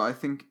 Well, I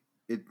think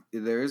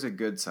there is a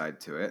good side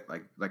to it.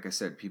 Like I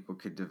said, people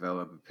could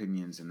develop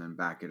opinions and then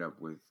back it up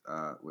with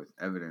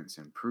evidence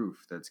and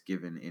proof that's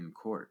given in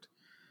court.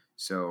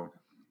 So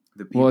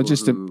the people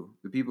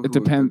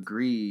who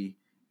agree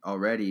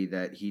already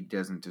that he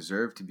doesn't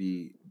deserve to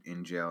be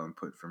in jail and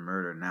put for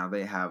murder, now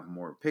they have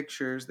more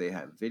pictures, they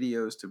have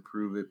videos to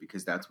prove it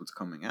because that's what's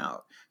coming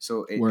out.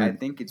 So I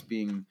think it's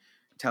being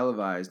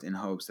televised in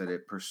hopes that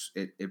it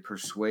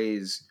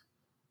persuades.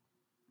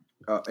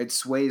 It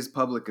sways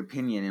public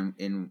opinion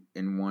in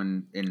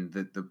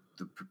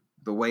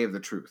the way of the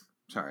truth.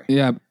 Sorry.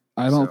 Yeah,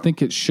 I don't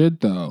think it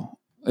should though.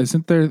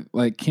 Isn't there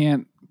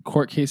can't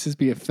court cases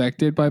be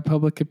affected by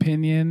public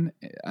opinion?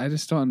 I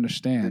just don't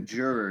understand. The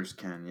jurors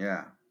can,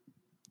 yeah.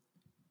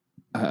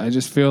 I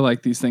just feel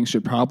like these things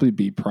should probably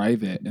be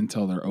private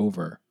until they're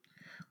over.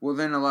 Well,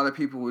 then a lot of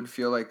people would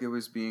feel like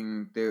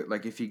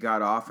if he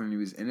got off and he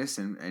was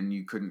innocent and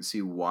you couldn't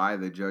see why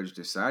the judge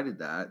decided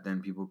that,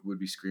 then people would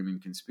be screaming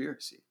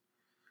conspiracy.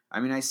 I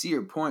mean, I see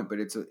your point, but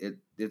it's a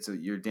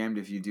you're damned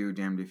if you do,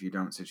 damned if you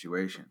don't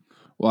situation.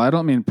 Well, I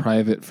don't mean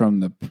private from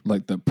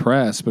the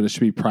press, but it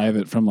should be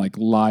private from like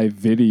live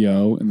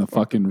video in the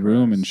fucking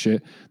room and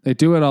shit. They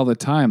do it all the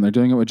time. They're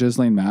doing it with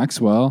Ghislaine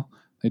Maxwell.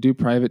 They do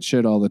private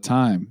shit all the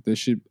time. They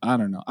should. I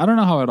don't know. I don't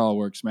know how it all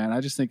works, man.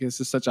 I just think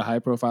this is such a high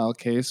profile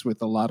case with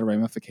a lot of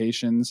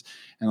ramifications,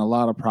 and a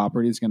lot of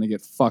property is going to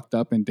get fucked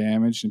up and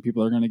damaged, and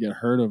people are going to get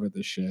hurt over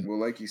this shit. Well,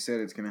 like you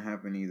said, it's going to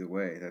happen either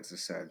way. That's the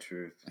sad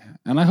truth.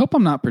 And I hope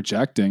I'm not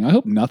projecting. I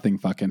hope nothing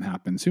fucking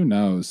happens. Who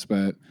knows?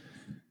 But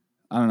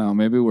I don't know.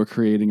 Maybe we're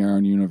creating our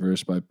own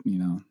universe by,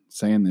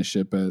 saying this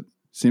shit. But it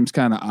seems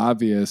kind of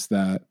obvious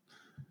that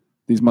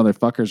these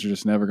motherfuckers are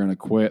just never going to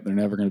quit. They're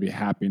never going to be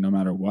happy no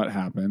matter what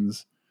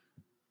happens.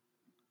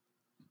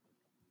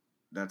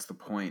 That's the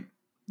point.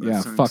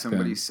 Yeah,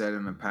 somebody said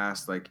in the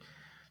past, like,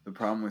 the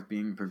problem with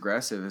being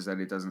progressive is that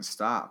it doesn't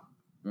stop.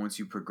 Once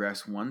you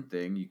progress one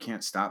thing, you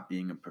can't stop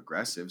being a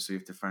progressive, so you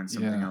have to find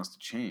something else to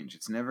change.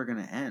 It's never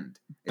going to end.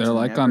 They're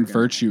like on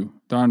virtue.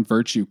 They're on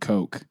virtue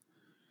coke.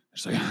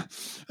 It's like,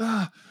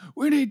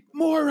 we need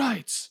more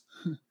rights.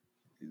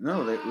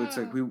 No, it's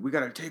like we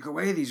got to take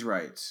away these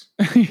rights.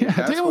 Yeah,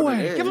 take them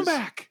away. Give them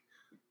back.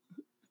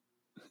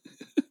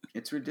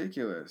 It's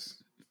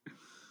ridiculous.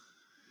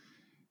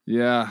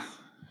 Yeah,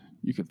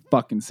 you could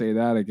fucking say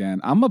that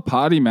again. I'm a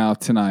potty mouth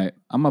tonight.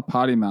 I'm a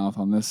potty mouth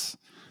on this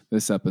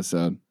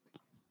episode.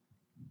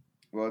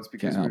 Well, it's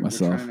because we're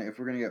trying to, if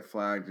we're going to get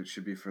flagged, it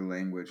should be for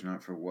language,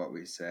 not for what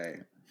we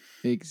say.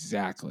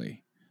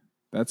 Exactly.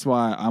 That's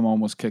why I'm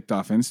almost kicked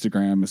off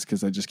Instagram, is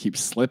because I just keep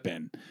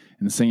slipping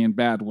and saying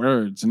bad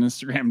words, and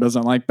Instagram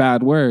doesn't like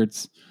bad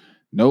words.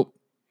 Nope.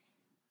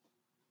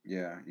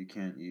 Yeah, you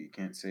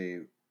can't say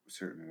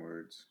certain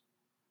words.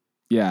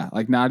 Yeah,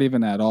 like not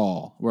even at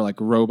all. Where like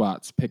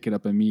robots pick it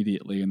up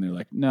immediately and they're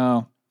like,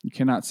 no, you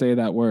cannot say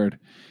that word.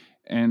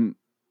 And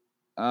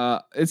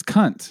it's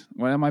cunt.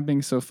 Why am I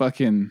being so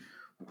fucking...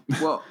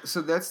 Well,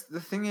 so that's the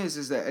thing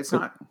is that it's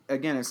not,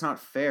 again, it's not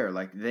fair.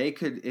 Like they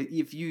could,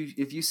 if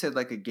you said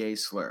like a gay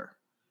slur,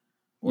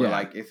 or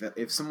like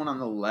if someone on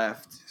the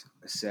left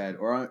said,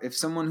 or if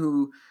someone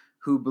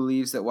who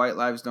believes that white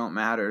lives don't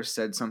matter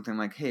said something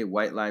like, hey,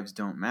 white lives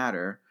don't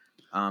matter,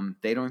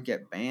 they don't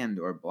get banned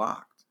or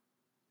blocked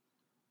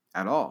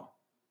at all.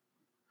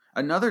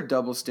 Another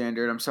double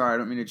standard. I'm sorry, I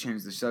don't mean to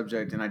change the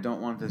subject, and I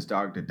don't want this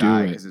dog to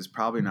die because it's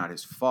probably not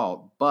his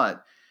fault,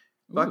 but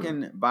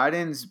fucking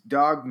Biden's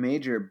dog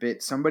Major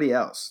bit somebody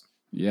else.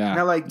 Yeah.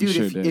 Now, like,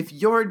 dude, if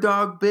your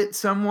dog bit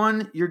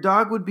someone, your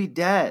dog would be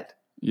dead.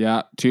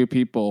 Yeah, 2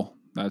 people.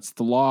 That's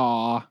the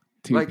law.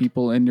 2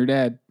 people and you're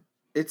dead.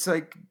 It's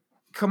like,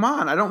 come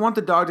on, I don't want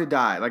the dog to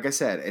die. Like I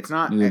said, it's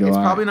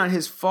probably not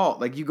his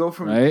fault. Like you go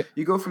from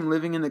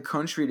living in the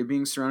country to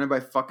being surrounded by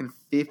fucking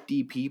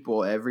 50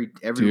 people every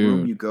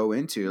room you go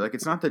into. Like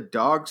it's not the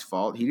dog's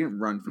fault. He didn't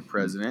run for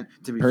president.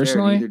 To be fair,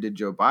 neither did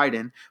Joe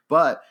Biden.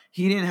 But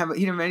he didn't have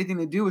anything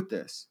to do with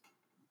this.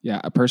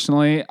 Yeah,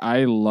 personally,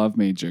 I love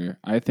Major.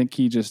 I think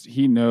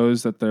he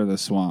knows that they're the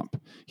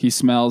swamp. He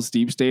smells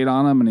deep state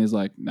on them, and he's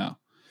like, no.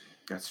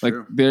 That's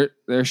true.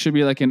 There should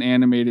be like an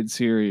animated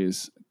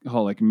series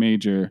called like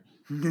Major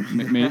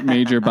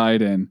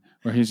Biden,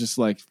 where he's just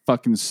like,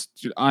 fucking,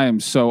 I am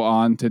so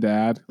on to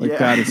dad. Like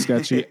that is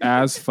sketchy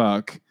as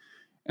fuck.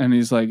 And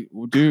he's like,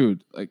 well,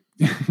 dude, like,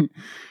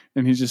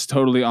 and he's just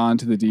totally on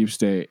to the deep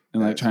state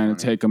and like trying to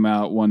take them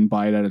out one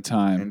bite at a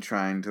time. And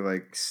trying to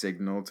like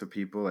signal to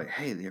people like,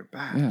 hey, they're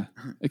bad. Yeah.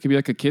 It could be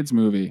like a kid's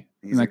movie.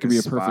 He's and like that could be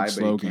a perfect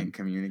slogan. He can't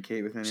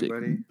communicate with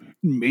anybody. Like,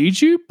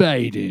 Major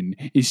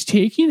Biden is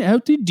taking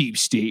out the deep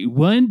state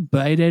one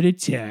bite at a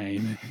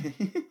time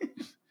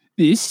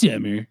this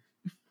summer.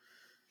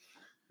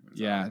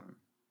 Yeah.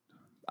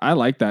 I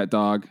like that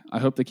dog. I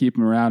hope they keep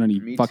him around and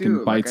he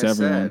fucking bites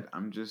everyone.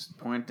 I'm just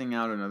pointing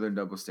out another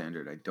double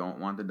standard. I don't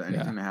want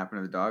anything to happen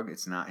to the dog.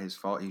 It's not his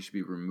fault. He should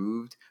be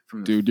removed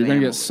from the family. You're gonna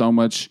get so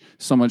much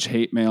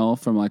hate mail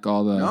from like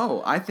all the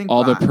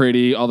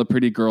the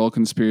pretty girl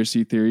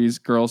conspiracy theories.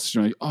 Girls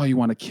are like, oh, you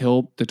want to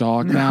kill the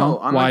dog now?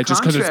 Why?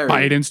 Just because it's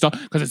Biden's dog?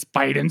 Because it's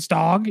Biden's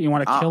dog? You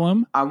want to kill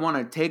him? I want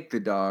to take the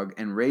dog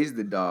and raise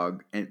the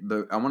dog,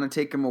 and I want to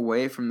take him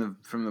away from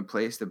the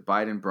place that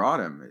Biden brought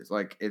him. It's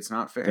like it's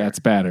not fair. That's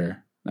better.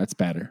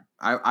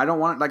 I don't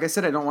want, like I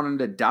said, I don't want him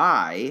to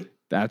die.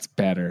 That's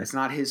better. It's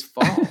not his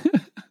fault.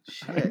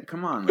 Shit,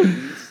 come on,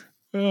 ladies.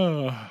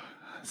 Oh,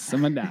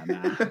 someone down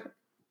now.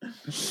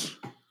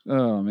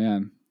 Oh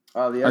man.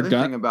 The other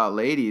thing about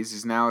ladies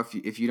is now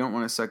if you don't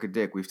want to suck a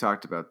dick, we've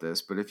talked about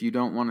this, but if you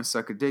don't want to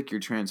suck a dick,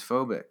 you're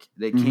transphobic.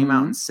 They came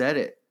out and said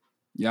it.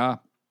 Yeah.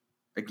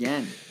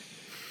 Again.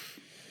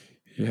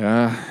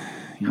 Yeah.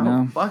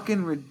 How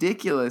fucking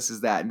ridiculous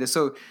is that? And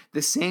so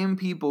the same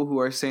people who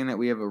are saying that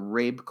we have a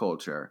rape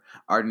culture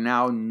are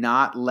now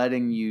not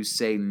letting you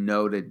say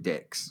no to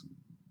dicks.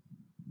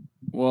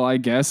 Well, I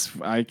guess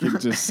I could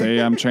just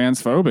say I'm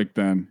transphobic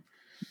then.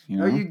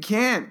 No, you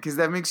can't, because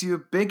that makes you a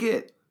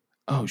bigot.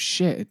 Oh,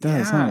 shit, it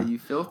does, huh? You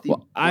filthy.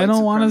 Well, I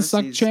don't want to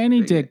suck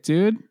tranny dick,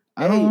 dude.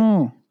 I don't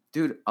know.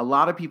 Dude, a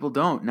lot of people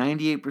don't.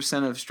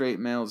 98% of straight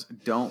males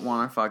don't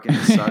want to fucking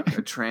suck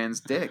a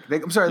trans dick. They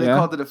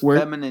called it a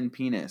feminine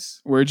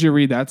penis. Where'd you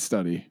read that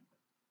study?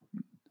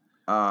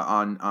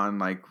 On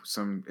like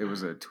it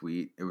was a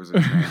tweet. It was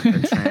a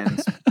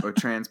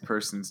trans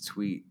person's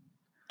tweet.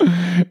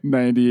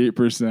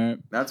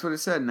 98%. That's what it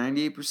said.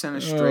 98%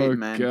 of straight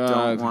men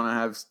don't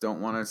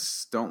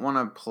want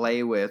to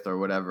play with or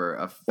whatever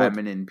a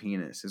feminine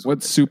penis.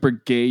 What super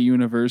gay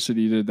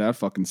university did that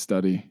fucking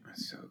study?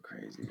 That's so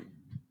crazy.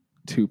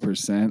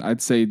 2%.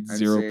 I'd say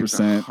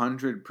 0%.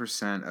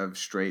 100% of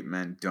straight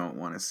men don't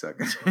want to suck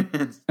a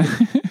trans.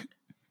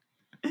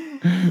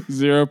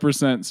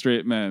 0%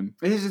 straight men.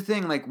 But here's the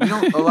thing, like we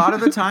don't. A lot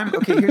of the time,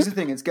 okay. Here's the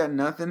thing. It's got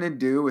nothing to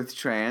do with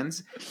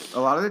trans. A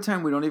lot of the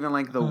time, we don't even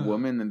like the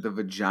woman that the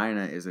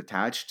vagina is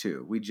attached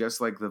to. We just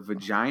like the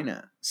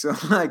vagina. So,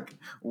 like,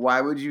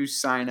 why would you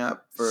sign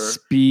up for?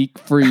 Speak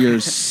for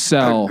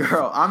yourself,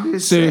 girl. I'm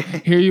just saying.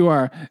 Here you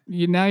are.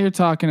 Now you're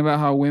talking about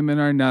how women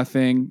are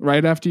nothing.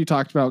 Right after you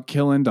talked about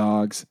killing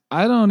dogs.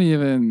 I don't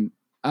even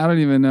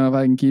know if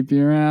I can keep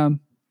you around.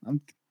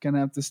 I'm gonna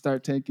have to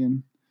start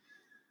taking.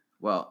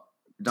 Well.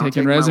 Don't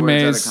take my words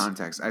out of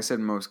context. I said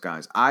most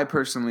guys. I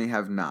personally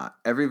have not.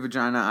 Every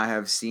vagina I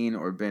have seen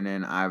or been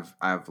in, I've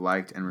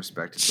liked and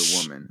respected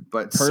the woman.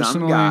 But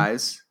some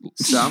guys,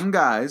 I'm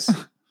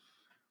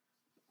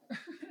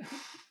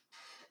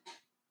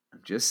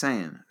just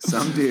saying,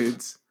 some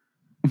dudes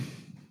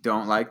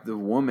don't like the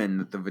woman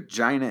that the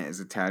vagina is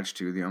attached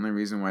to. The only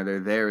reason why they're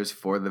there is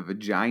for the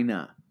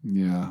vagina.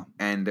 Yeah.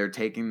 And they're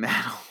taking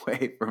that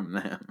away from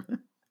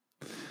them.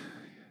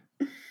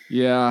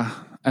 Yeah,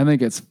 I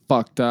think it's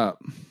fucked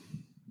up,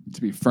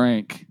 to be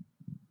frank.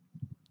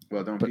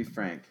 Well, don't be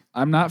frank.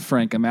 I'm not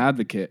frank. I'm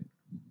advocate.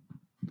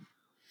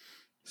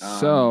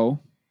 So,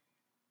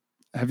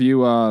 have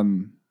you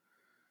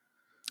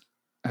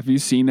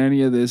seen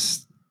any of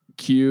this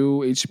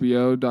Q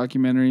HBO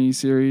documentary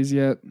series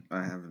yet?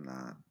 I have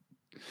not.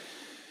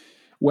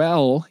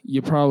 Well,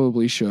 you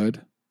probably should,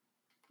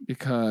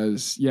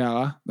 because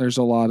there's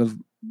a lot of,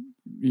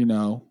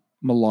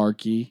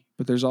 malarkey.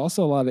 But there's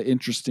also a lot of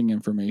interesting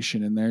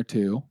information in there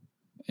too.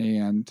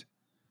 And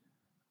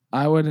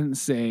I wouldn't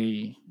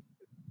say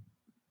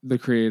the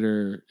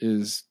creator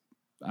is,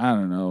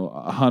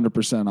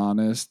 100%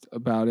 honest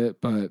about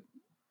it, but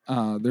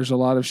there's a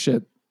lot of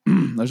shit.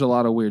 There's a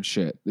lot of weird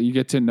shit. You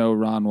get to know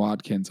Ron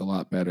Watkins a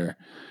lot better.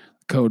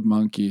 Code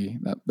Monkey,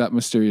 that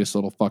mysterious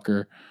little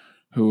fucker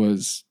who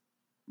was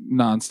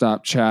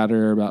nonstop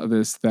chatter about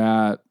this,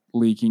 that,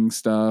 leaking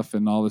stuff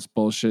and all this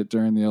bullshit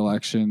during the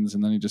elections.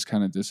 And then he just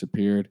kind of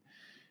disappeared.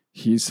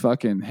 He's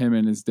fucking him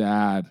and his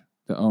dad,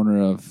 the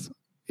owner of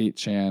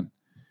 8chan.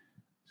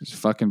 Just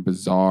fucking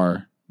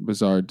bizarre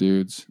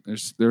dudes.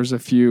 There's a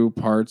few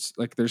parts,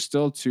 like there's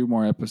still 2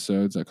 more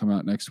episodes that come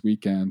out next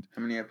weekend.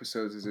 How many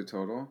episodes is it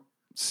total?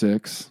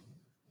 6.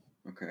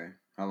 Okay.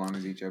 How long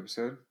is each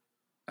episode?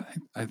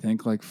 I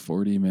think like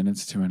 40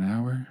 minutes to an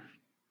hour.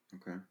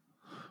 Okay.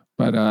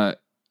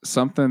 But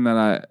something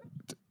that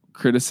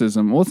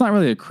criticism, well, it's not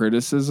really a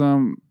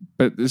criticism,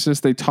 but it's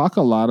just they talk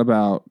a lot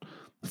about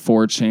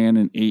 4chan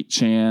and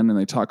 8chan, and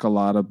they talk a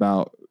lot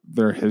about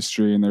their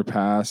history and their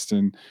past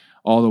and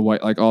all the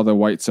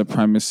white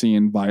supremacy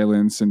and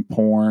violence and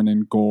porn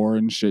and gore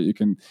and shit.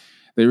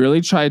 They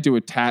really tried to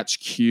attach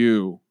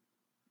Q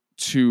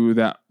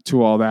to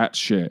all that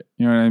shit.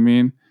 You know what I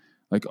mean?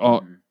 Like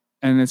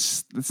and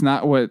it's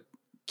not what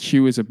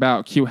Q is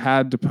about. Q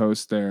had to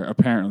post there,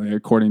 apparently,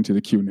 according to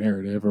the Q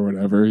narrative or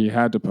whatever. He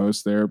had to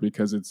post there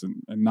because it's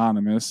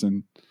anonymous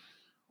and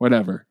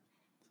whatever.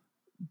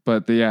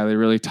 But they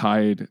really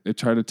tried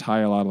to tie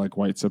a lot of like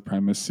white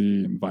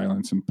supremacy and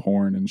violence and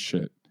porn and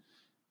shit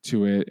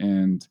to it.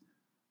 And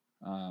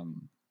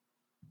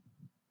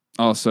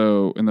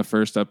also in the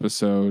first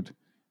episode,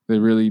 they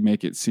really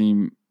make it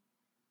seem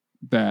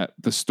that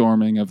the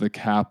storming of the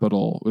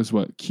Capitol is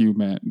what Q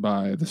meant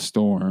by the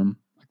storm.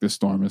 Like the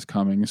storm is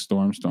coming, a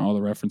storm, all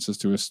the references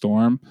to a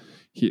storm.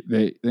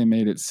 They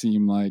made it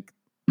seem like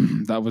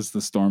that was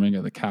the storming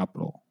of the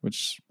Capitol,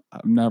 which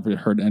I've never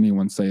heard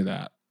anyone say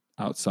that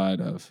outside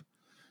of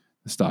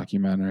this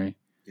documentary.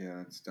 Yeah,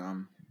 that's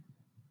dumb.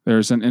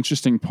 There's an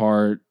interesting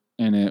part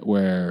in it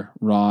where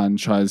Ron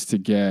tries to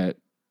get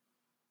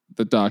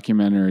the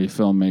documentary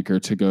filmmaker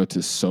to go to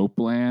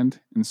Soapland,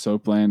 and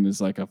Soapland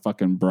is like a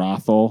fucking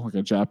brothel, like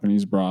a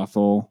Japanese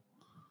brothel,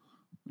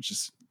 which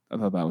is, I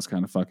thought that was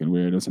kind of fucking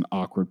weird. It was an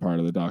awkward part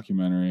of the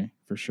documentary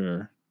for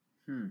sure.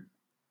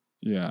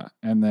 Yeah,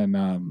 and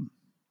then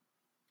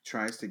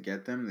tries to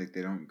get them, like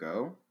they don't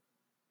go.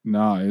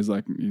 No, he's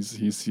like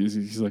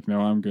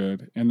no, I'm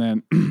good. And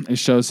then it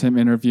shows him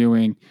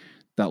interviewing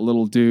that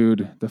little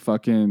dude, the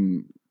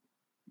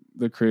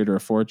creator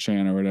of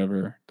 4chan or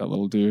whatever, that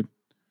little dude,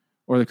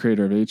 or the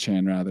creator of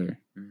 8chan rather,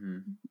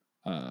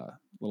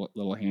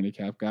 little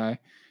handicap guy. And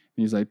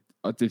he's like,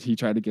 did he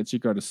try to get you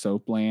to go to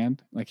Soapland?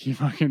 Like he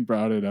fucking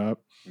brought it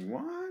up.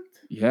 What?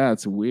 Yeah,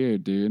 it's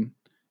weird, dude.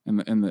 And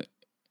the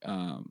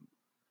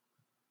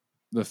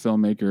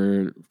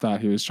filmmaker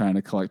thought he was trying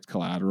to collect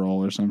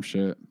collateral or some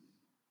shit.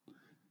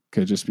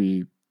 Could just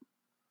be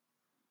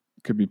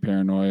Could be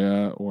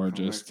paranoia or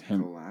just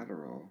him.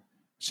 Collateral.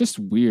 It's just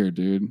weird,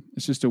 dude.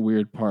 It's just a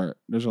weird part.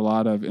 There's a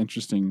lot of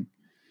interesting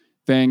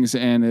things,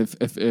 and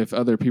if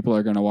other people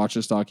are going to watch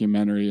this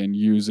documentary and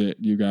use it,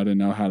 you got to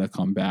know how to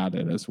combat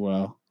it as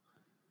well.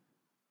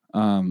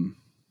 But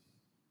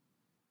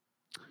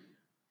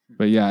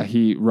yeah,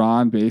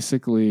 Ron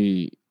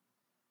basically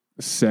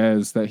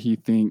says that he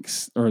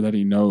thinks or that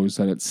he knows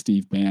that it's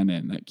Steve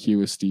Bannon, that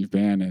Q is Steve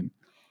Bannon,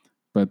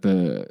 but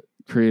the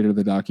creator of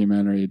the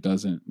documentary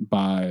doesn't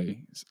buy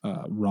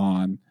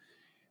Ron.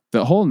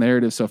 The whole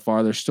narrative so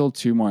far, there's still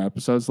 2 more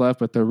episodes left,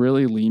 but they're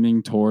really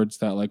leaning towards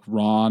that, like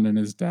Ron and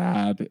his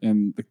dad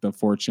and the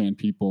 4chan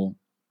people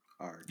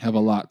have a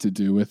lot to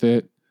do with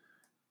it.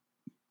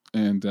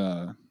 And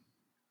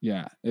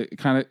yeah,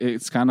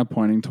 it's kind of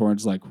pointing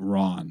towards like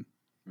Ron.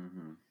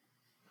 Mm-hmm.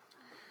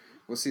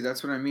 Well, see,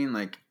 that's what I mean.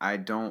 Like, I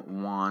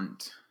don't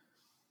want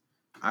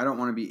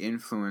to be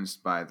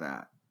influenced by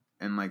that.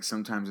 And like,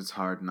 sometimes it's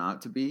hard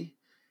not to be.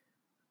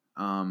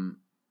 And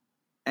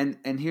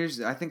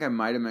here's, I think I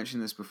might have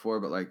mentioned this before,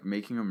 but like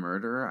Making a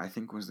Murderer, I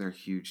think was their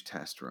huge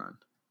test run.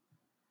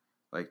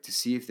 Like to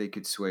see if they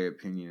could sway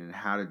opinion and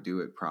how to do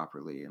it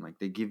properly. And like,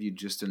 they give you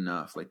just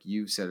enough, like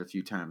you've said a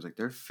few times, like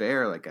they're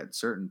fair, like at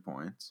certain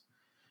points.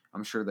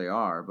 I'm sure they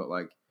are, but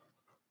like,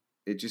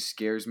 it just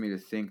scares me to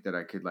think that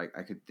I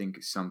could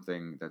think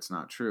something that's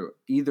not true.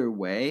 Either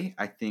way,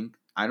 I think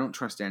I don't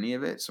trust any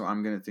of it. So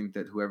I'm going to think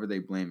that whoever they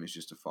blame is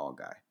just a fall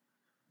guy.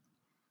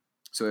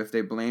 So if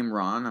they blame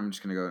Ron, I'm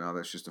just going to go, no,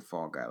 that's just a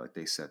fall guy. Like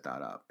they set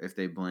that up. If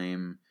they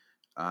blame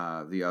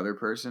the other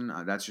person,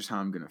 that's just how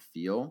I'm going to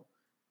feel.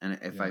 And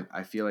if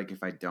I feel like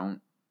if I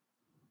don't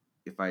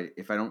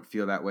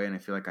feel that way and I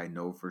feel like I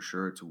know for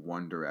sure it's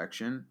one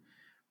direction,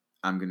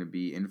 I'm going to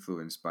be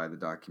influenced by the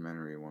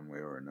documentary one way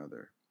or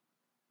another.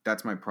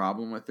 That's my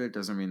problem with it.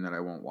 Doesn't mean that I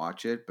won't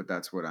watch it, but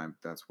that's why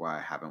I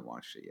haven't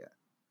watched it yet.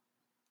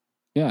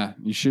 Yeah,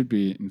 you should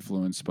be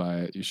influenced by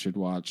it. You should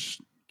watch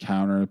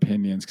counter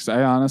opinions, because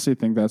I honestly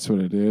think that's what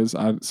it is.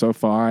 So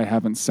far I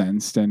haven't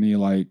sensed any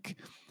like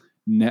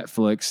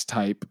Netflix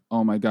type,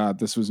 oh my god,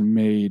 this was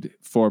made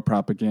for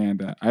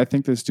propaganda. I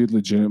think this dude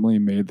legitimately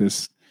made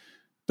this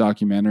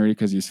documentary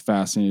because he's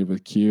fascinated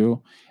with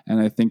Q,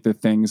 and I think the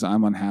things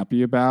I'm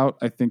unhappy about,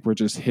 I think were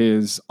just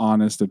his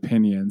honest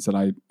opinions that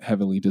I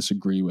heavily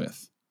disagree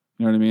with.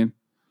 You know what I mean?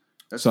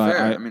 That's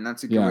fair. I mean,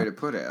 that's a good way to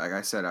put it. Like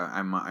I said,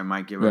 I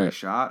might give it a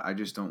shot. I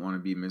just don't want to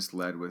be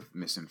misled with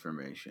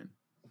misinformation.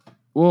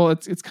 Well,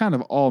 it's kind of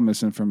all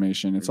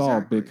misinformation. It's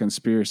all big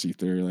conspiracy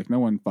theory. Like no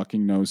one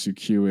fucking knows who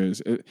Q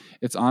is.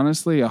 It's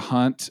honestly a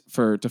hunt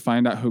to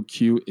find out who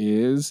Q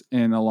is,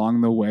 and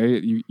along the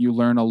way, you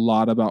learn a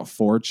lot about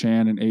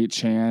 4chan and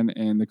 8chan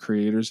and the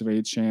creators of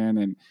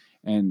 8chan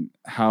and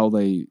how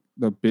the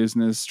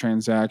business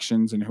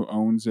transactions and who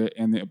owns it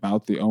and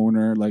about the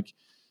owner. Like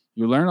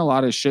you learn a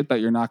lot of shit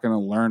that you're not going to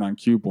learn on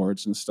Q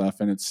boards and stuff,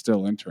 and it's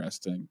still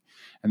interesting.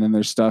 And then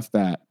there's stuff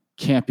that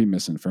can't be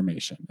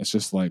misinformation. It's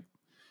just like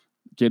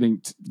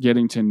getting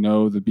to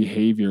know the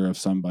behavior of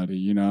somebody,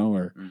 you know,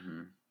 or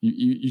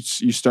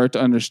you start to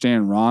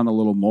understand Ron a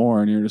little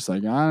more, and you're just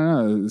like, I don't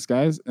know, this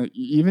guy's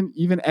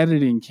even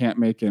editing can't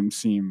make him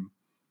seem,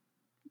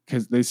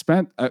 because they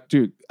spent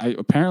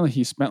apparently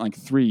he spent like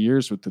 3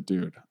 years with the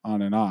dude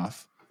on and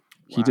off.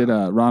 Wow. He did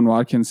Ron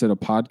Watkins did a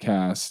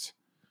podcast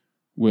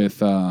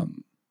with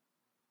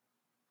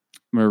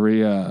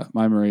Maria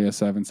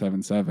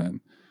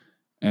 777,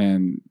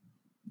 and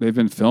they've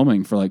been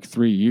filming for like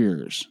 3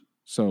 years.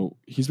 So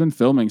he's been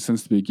filming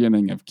since the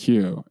beginning of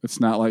Q. It's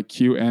not like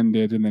Q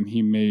ended and then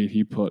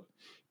he put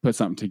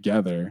something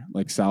together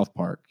like South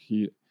Park.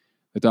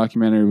 The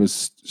documentary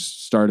was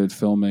started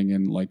filming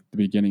in like the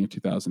beginning of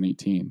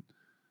 2018.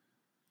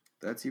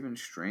 That's even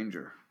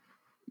stranger.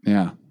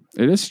 Yeah,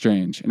 it is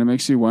strange, and it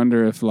makes you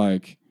wonder if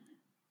like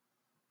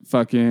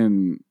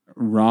fucking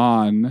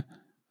Ron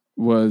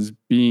was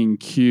being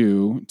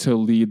Q to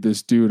lead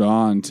this dude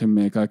on to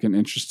make like an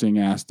interesting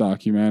ass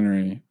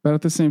documentary. But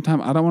at the same time,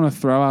 I don't want to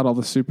throw out all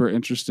the super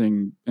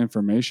interesting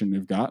information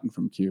we've gotten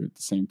from Q at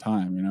the same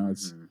time. You know,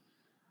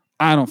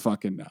 I don't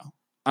fucking know.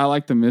 I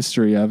like the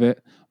mystery of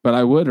it, but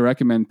I would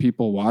recommend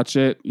people watch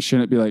it. You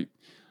shouldn't be like,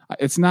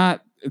 it's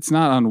not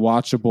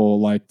unwatchable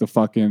like the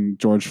fucking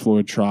George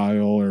Floyd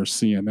trial or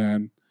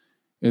CNN.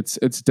 It's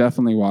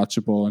definitely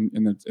watchable,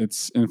 and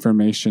it's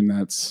information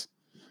that's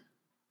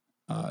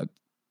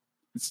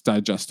it's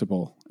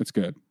digestible. It's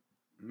good.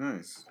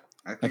 Nice.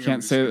 I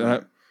can't say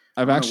that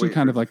I've actually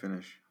kind of like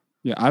finish.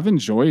 Yeah, I've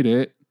enjoyed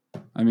it.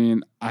 I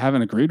mean, I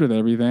haven't agreed with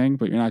everything,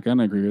 but you're not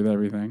gonna agree with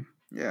everything.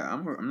 Yeah,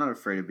 I'm not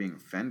afraid of being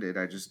offended.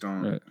 I just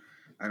don't. Right.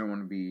 I don't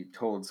want to be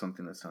told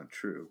something that's not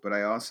true. But I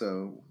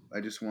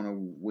just want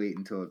to wait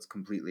until it's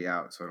completely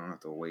out, so I don't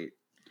have to wait.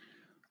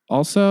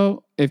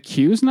 Also, if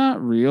Q's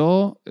not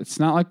real, it's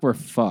not like we're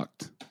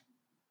fucked.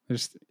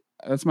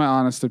 That's my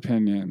honest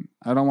opinion.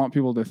 I don't want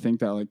people to think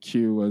that like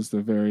Q was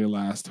the very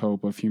last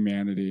hope of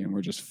humanity and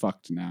we're just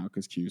fucked now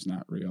because Q's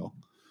not real.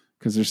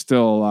 Because there's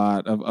still a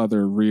lot of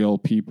other real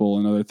people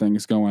and other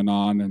things going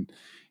on,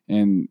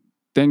 and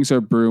things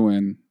are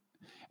brewing.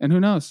 And who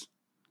knows?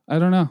 I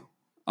don't know.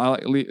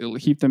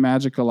 Keep the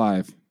magic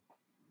alive.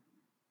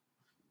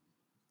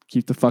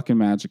 Keep the fucking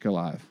magic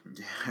alive.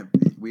 Yeah,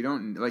 we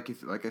don't like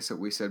I said.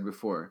 We said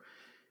before,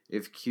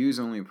 if Q's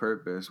only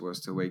purpose was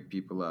to wake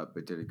people up,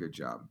 it did a good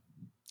job.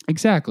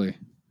 Exactly.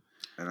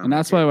 And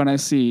that's why when I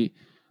see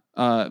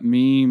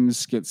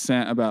memes get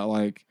sent about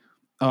like,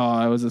 oh,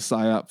 I was a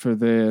psyop for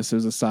this, it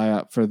was a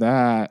psyop for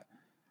that,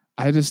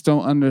 I just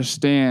don't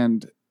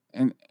understand.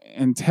 And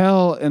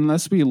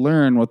unless we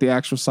learn what the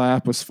actual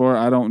psyop was for,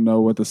 I don't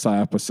know what the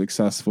psyop was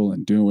successful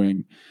in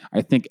doing.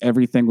 I think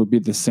everything would be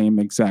the same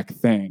exact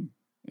thing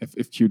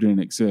if Q didn't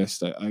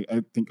exist.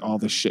 I think all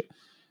the shit,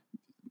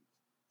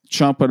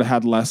 Trump would have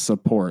had less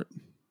support.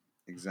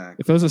 Exactly.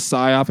 If it was a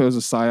psyop, it was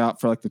a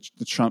psyop for like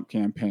the Trump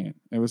campaign.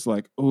 It was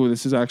like, oh,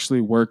 this is actually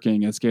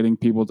working. It's getting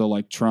people to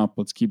like Trump.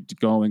 Let's keep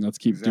going. Let's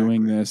keep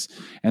doing this.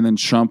 And then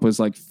Trump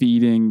was like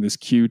feeding this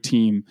Q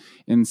team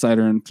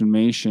insider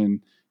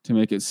information to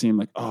make it seem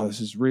like, oh, this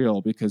is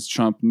real, because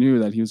Trump knew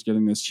that he was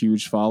getting this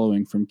huge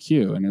following from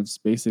Q. And it's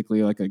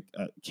basically like a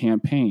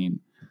campaign,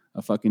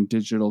 a fucking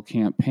digital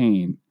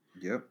campaign.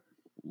 Yep.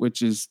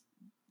 Which is,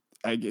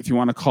 if you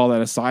want to call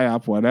that a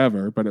psyop,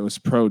 whatever, but it was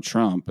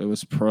pro-Trump. It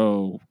was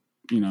pro,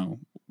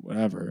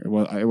 whatever.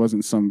 It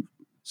wasn't some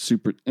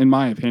super, in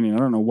my opinion, I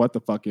don't know what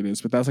the fuck it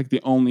is, but that's like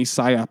the only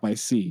psyop I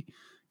see,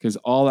 because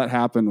all that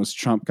happened was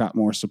Trump got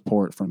more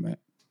support from it.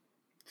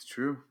 It's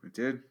true. It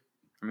did.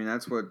 I mean,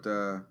 that's what,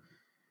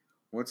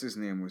 what's his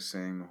name was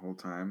saying the whole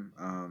time.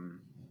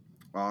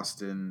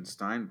 Austin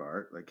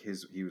Steinbart,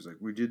 he was like,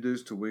 we did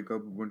this to wake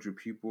up a bunch of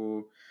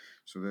people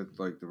so that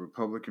like the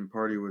Republican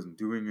Party wasn't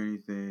doing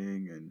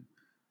anything. And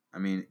I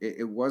mean,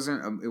 it was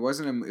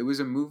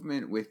a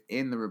movement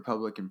within the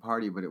Republican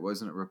Party, but it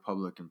wasn't a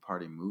Republican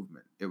Party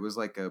movement. It was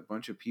like a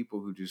bunch of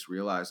people who just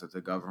realized that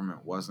the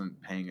government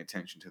wasn't paying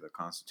attention to the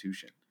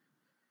Constitution.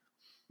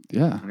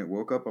 Yeah. And it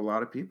woke up a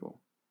lot of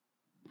people.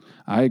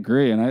 I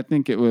agree. And I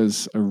think it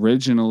was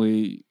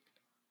originally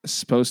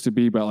supposed to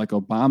be about like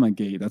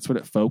Obamagate. That's what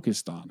it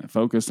focused on. It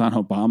focused on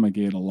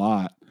Obamagate a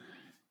lot.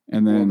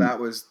 And then that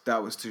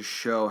was to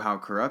show how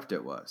corrupt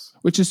it was.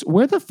 Which is,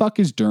 where the fuck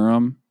is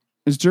Durham?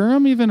 Is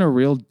Durham even a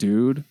real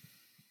dude?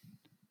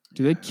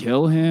 Do they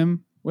kill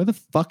him? Where the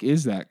fuck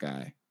is that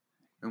guy?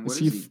 And what does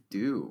he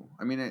do?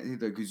 I mean,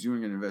 he's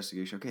doing an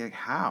investigation. Okay, like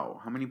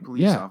how? How many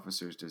police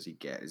officers does he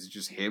get? Is it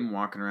just him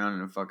walking around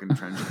in a fucking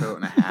trench coat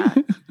and a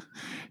hat?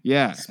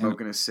 Yeah.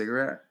 Smoking a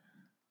cigarette?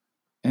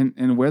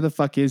 And where the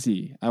fuck is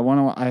he?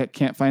 I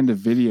can't find a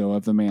video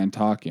of the man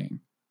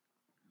talking.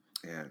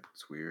 Yeah,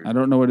 it's weird. I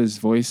don't know what his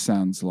voice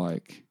sounds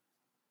like.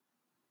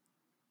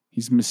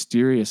 He's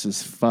mysterious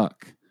as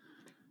fuck.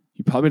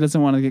 He probably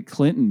doesn't want to get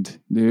Clintoned,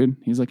 dude.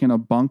 He's like in a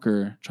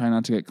bunker trying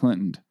not to get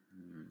Clintoned.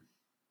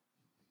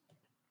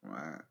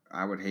 Well,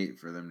 I would hate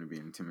for them to be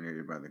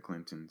intimidated by the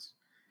Clintons.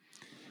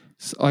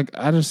 So,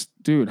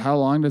 dude, how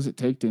long does it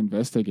take to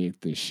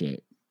investigate this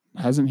shit?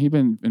 Hasn't he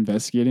been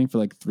investigating for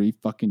like 3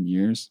 fucking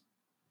years?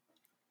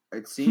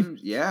 It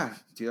seems, yeah,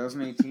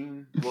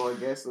 2018. Well, I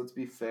guess let's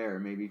be fair,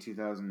 maybe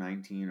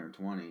 2019 or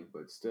 20,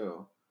 but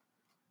still.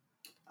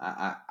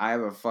 I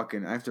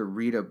have to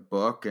read a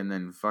book and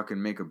then fucking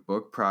make a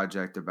book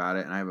project about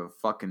it, and I have a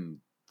fucking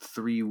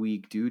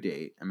 3-week due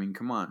date. I mean,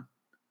 come on.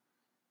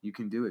 You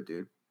can do it,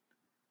 dude.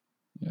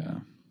 Yeah.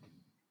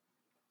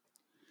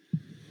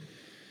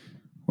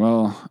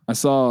 Well, I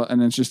saw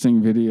an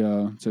interesting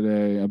video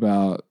today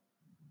about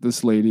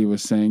this lady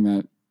was saying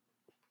that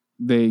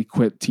they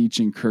quit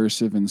teaching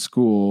cursive in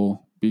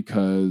school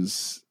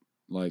because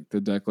like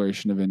the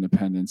Declaration of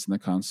Independence and the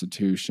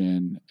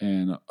Constitution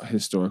and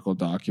historical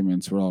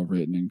documents were all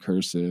written in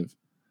cursive.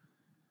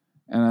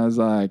 And I was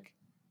like,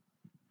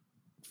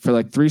 for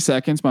like 3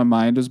 seconds, my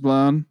mind was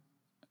blown.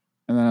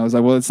 And then I was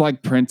like, well, it's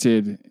like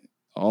printed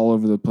all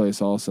over the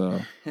place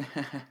also.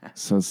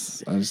 So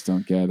I just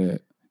don't get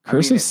it.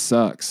 Cursive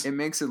sucks. It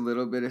makes a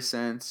little bit of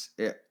sense.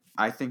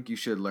 I think you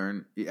should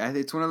learn.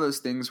 It's one of those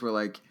things where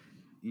like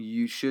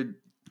you should,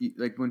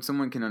 like when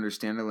someone can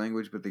understand a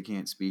language but they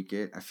can't speak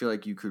it, I feel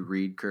like you could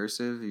read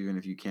cursive even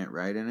if you can't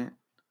write in it.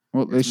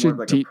 Well, it's they should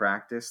more like a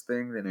practice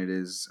thing than it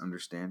is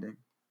understanding.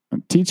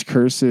 Teach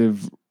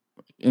cursive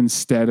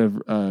instead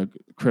of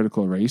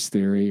critical race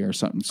theory or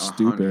something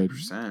stupid.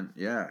 100%.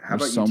 Yeah. How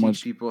about you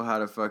teach people how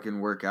to fucking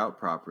work out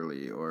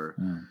properly or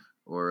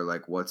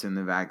like what's in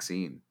the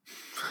vaccine?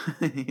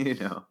 You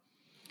know?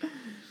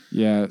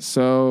 Yeah.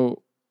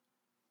 So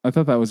I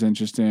thought that was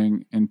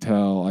interesting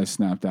until I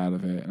snapped out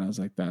of it. And I was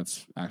like,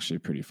 that's actually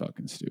pretty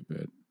fucking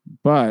stupid.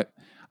 But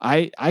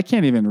I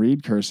can't even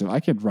read cursive. I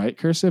could write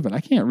cursive, but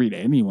I can't read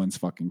anyone's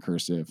fucking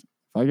cursive.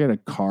 If I get a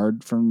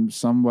card from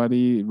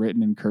somebody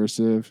written in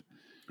cursive,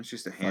 it's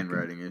just a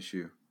handwriting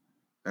issue.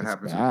 That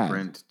happens bad. with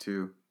print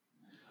too.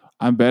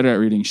 I'm better at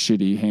reading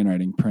shitty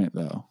handwriting print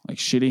though. Like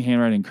shitty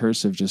handwriting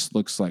cursive just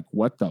looks like,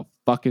 what the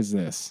fuck is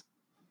this?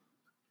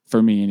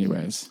 For me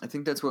anyways. I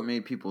think that's what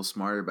made people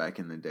smarter back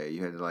in the day.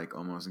 You had to like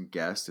almost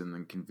guess and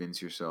then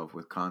convince yourself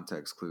with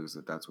context clues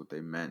that that's what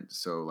they meant.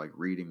 So like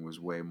reading was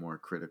way more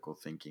critical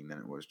thinking than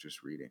it was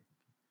just reading.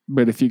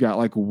 But if you got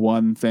like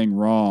one thing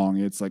wrong,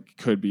 it's like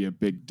could be a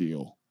big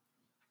deal.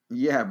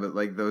 Yeah, but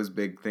like those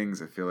big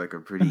things, I feel like are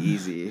pretty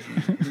easy.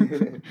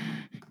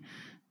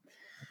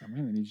 I'm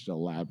gonna need you to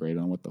elaborate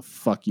on what the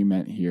fuck you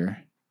meant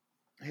here.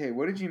 Hey,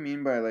 what did you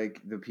mean by like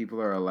the people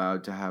are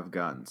allowed to have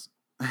guns?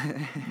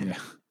 Yeah.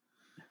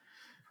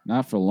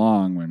 Not for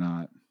long, we're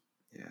not.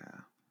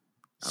 Yeah.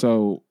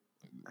 So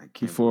I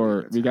can't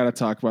before believe we got to happening.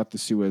 talk about the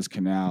Suez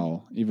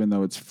Canal, even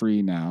though it's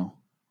free now.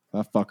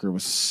 That fucker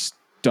was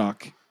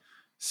stuck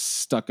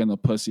in the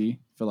pussy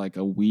for like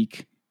a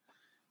week,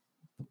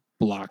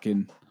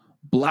 blocking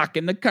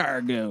the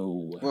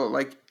cargo. Well,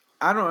 like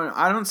I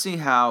don't see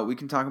how we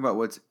can talk about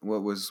what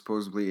was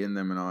supposedly in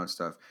them and all that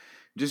stuff.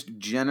 Just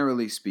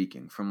generally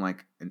speaking, from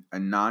like a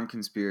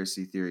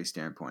non-conspiracy theory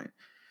standpoint,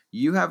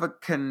 you have a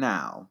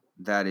canal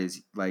that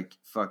is like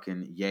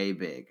fucking yay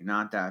big,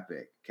 not that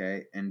big,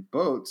 okay? And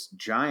boats,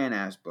 giant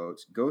ass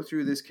boats, go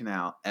through this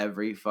canal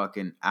every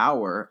fucking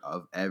hour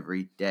of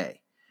every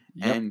day.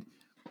 Yep. And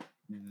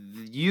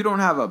you don't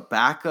have a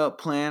backup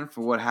plan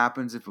for what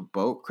happens if a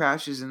boat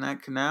crashes in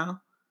that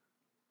canal?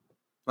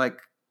 Like,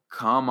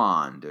 come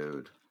on,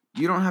 dude.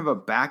 You don't have a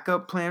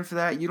backup plan for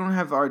that? You don't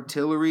have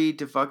artillery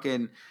to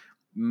fucking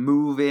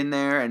move in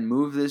there and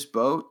move this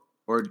boat?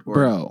 Or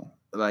Bro,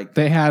 like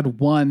they had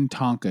one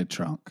Tonka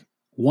truck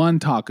trying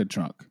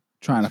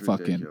to it's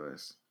fucking.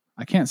 ridiculous.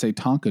 I can't say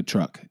Tonka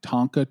truck.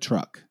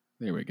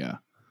 There we go.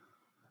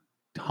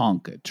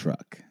 Tonka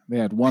truck. They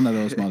had one of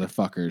those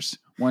motherfuckers,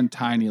 one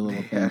tiny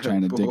little thing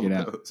trying to dig it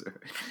out.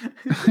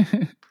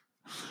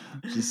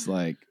 Just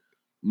like,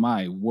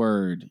 my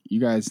word, you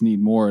guys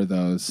need more of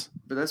those.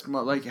 But that's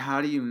like, how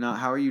are you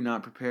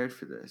not prepared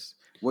for this?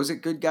 Was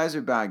it good guys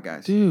or bad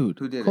guys? Dude,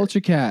 who did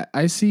Culture Cat,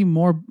 I see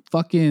more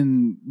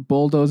fucking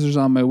bulldozers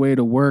on my way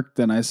to work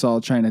than I saw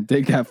trying to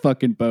dig that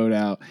fucking boat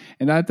out.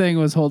 And that thing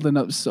was holding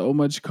up so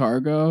much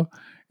cargo.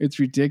 It's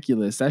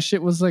ridiculous. That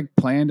shit was like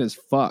planned as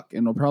fuck,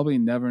 and we'll probably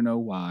never know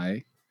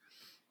why.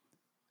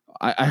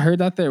 I heard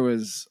that there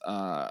was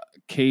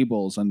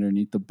cables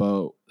underneath the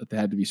boat that they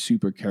had to be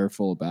super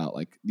careful about,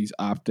 like these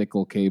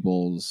optical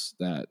cables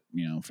that,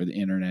 you know, for the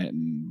internet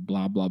and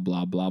blah, blah,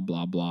 blah, blah,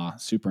 blah, blah.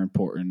 Super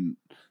important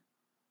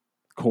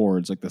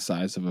cords like the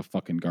size of a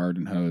fucking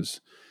garden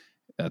hose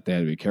that they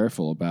had to be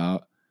careful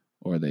about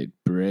or they'd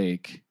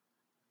break.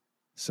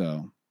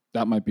 So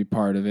that might be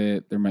part of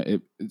it.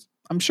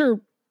 I'm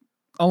sure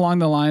along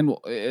the line,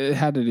 it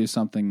had to do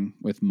something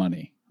with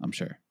money. I'm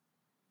sure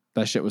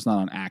that shit was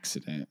not an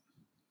accident.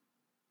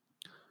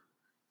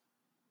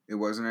 It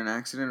wasn't an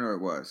accident, or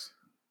it was?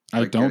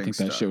 I don't think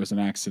that shit was an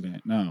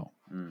accident. No,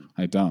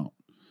 I don't.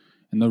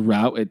 And the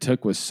route it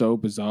took was so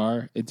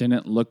bizarre. It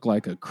didn't look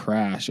like a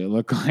crash. It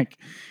looked like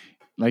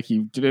he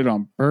did it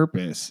on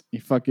purpose. He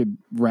fucking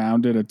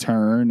rounded a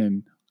turn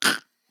and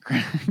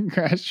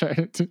crashed right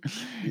into.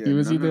 Yeah, he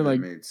was none either of it like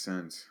made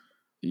sense.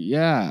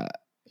 Yeah,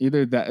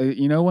 either that.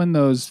 You know when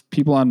those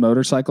people on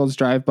motorcycles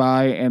drive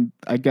by and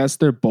I guess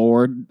they're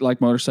bored.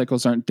 Like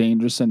motorcycles aren't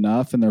dangerous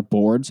enough and they're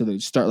bored, so they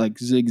start like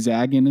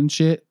zigzagging and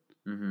shit.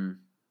 Mm-hmm.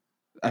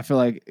 I feel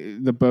like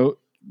the boat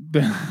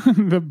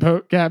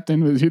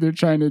captain was either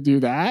trying to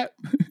do that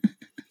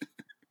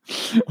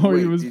or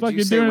he was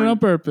fucking doing it on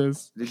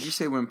purpose. Did you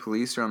say when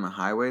police are on the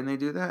highway and they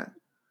do that?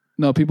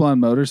 No, people on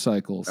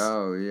motorcycles.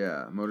 Oh,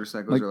 yeah.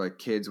 Motorcycles are like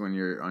kids when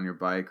you're on your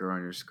bike or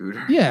on your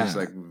scooter. Yeah. Just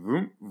like,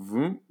 vroom,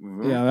 vroom,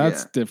 vroom. Yeah,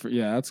 that's different.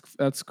 Yeah,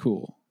 that's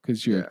cool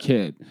because you're a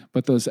kid.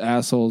 But those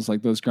assholes,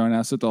 like those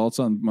grown-ass adults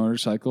on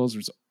motorcycles,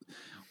 are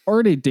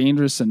already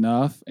dangerous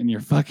enough, and you're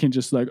fucking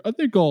just like, I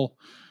think I'll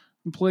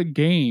play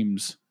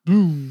games.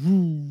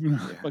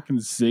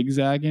 Fucking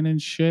zigzagging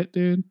and shit,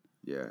 dude.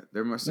 Yeah,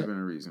 there must have been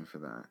a reason for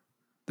that.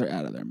 They're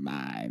out of their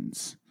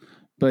minds.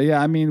 But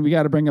yeah, I mean, we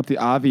got to bring up the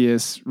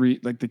obvious,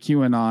 like the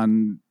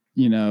QAnon,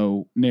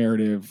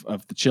 narrative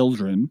of the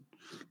children,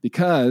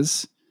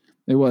 because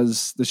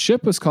the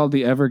ship was called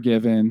the Ever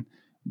Given,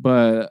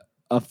 but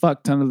a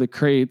fuck ton of the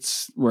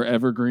crates were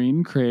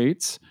evergreen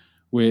crates,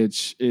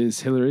 which is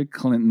Hillary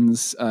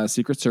Clinton's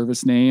Secret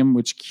Service name,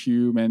 which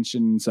Q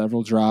mentioned in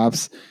several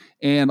drops.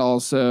 And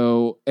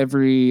also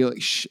every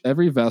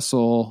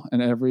vessel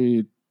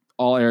and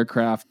all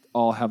aircraft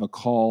all have a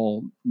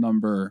call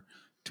number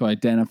to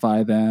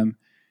identify them.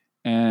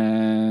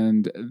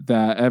 And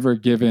that Ever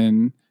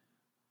Given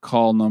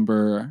call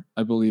number,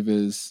 I believe,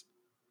 is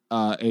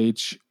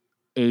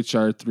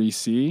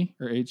HR3C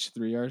or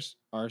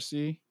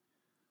H3RC.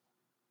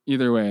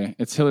 Either way,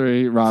 it's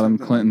Hillary Rodham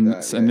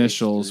Clinton's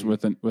initials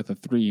with a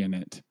 3 in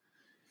it.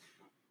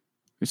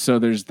 So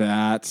there's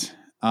that.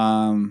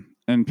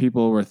 And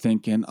people were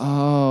thinking,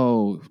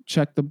 oh,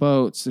 check the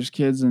boats. There's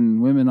kids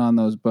and women on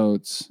those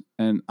boats.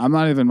 And I'm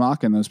not even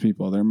mocking those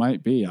people. There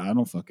might be. I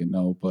don't fucking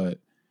know. But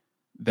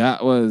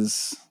that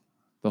was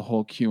the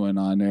whole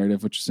QAnon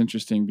narrative, which is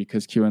interesting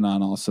because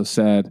QAnon also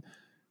said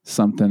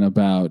something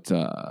about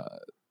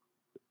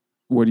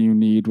what do you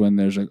need when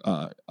there's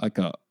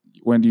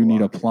when do you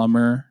need a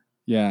plumber?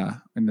 Yeah,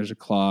 when there's a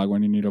clog,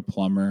 when you need a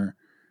plumber,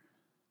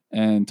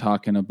 and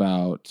talking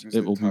about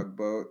it will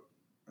tugboat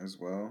as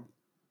well.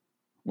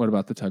 What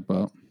about the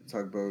tugboat? The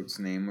tugboat's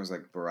name was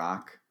like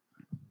Barack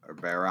or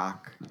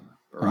Barack.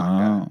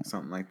 Baraka,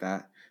 something like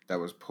that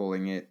was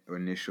pulling it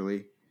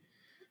initially.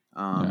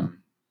 And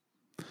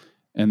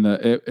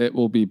it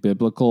will be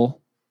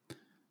biblical.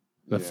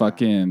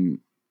 The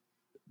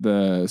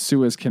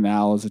Suez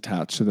Canal is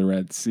attached to the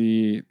Red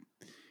Sea,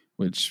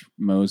 which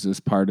Moses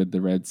parted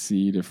the Red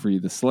Sea to free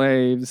the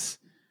slaves.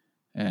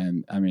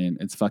 And I mean,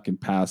 it's fucking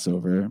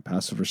Passover.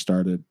 Passover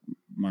started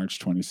March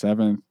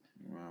 27th.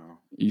 Wow.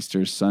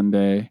 Easter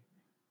Sunday.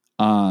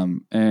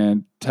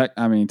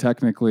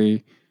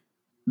 Technically,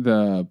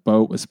 the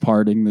boat was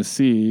parting the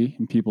sea,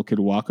 and people could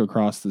walk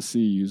across the sea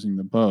using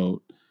the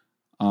boat.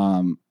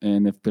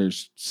 And if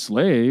there's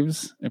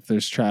slaves, if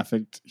there's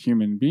trafficked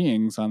human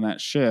beings on that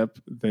ship,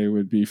 they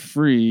would be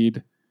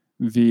freed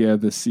via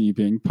the sea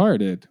being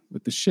parted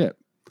with the ship.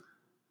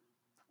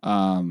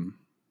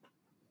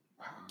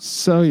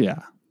 So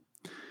yeah,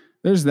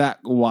 there's that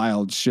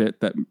wild shit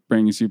that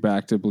brings you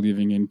back to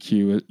believing in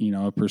Q,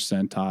 a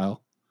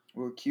percentile.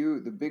 Well, Q,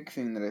 the big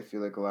thing that I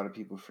feel like a lot of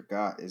people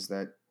forgot is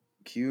that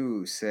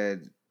Q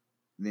said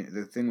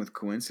the thing with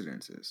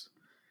coincidences.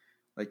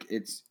 Like,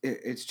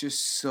 it's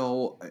just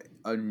so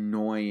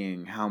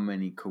annoying how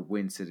many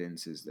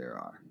coincidences there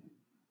are.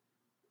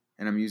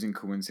 And I'm using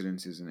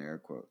coincidences in air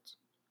quotes.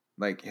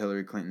 Like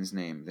Hillary Clinton's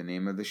name. The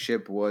name of the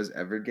ship was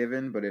Ever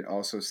Given, but it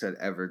also said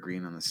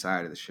Evergreen on the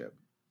side of the ship.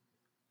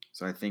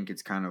 So I think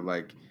it's kind of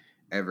like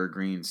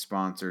Evergreen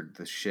sponsored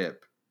the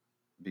ship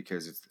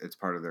because it's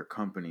part of their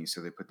company.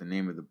 So they put the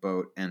name of the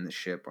boat and the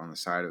ship on the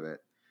side of it.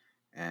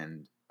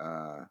 And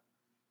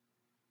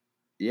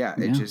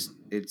there's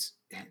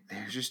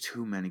just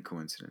too many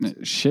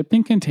coincidences.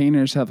 Shipping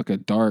containers have like a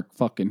dark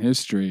fucking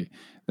history.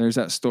 There's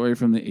that story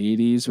from the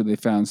 80s where they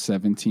found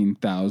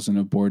 17,000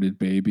 aborted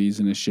babies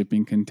in a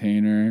shipping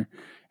container.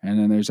 And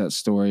then there's that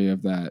story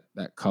of that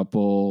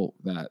couple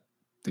that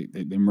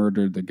they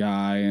murdered the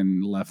guy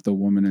and left the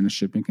woman in a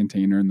shipping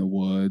container in the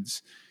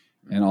woods.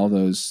 And all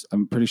those,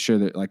 I'm pretty sure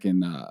that like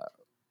in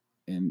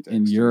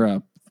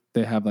Europe,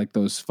 they have like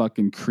those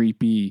fucking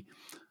creepy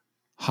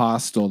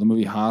Hostel, the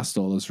movie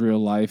Hostel, those real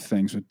life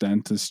things with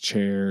dentist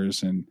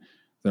chairs, and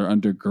they're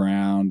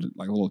underground,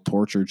 like little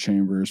torture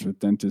chambers with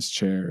dentist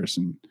chairs,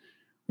 and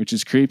which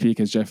is creepy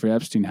because Jeffrey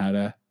Epstein had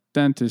a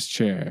dentist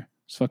chair.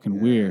 It's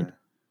fucking weird.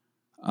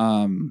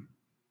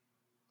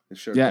 It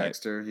showed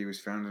Dexter. He was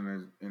found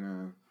in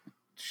a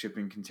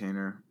shipping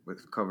container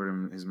covered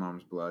in his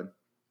mom's blood.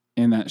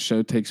 And that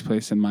show takes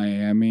place in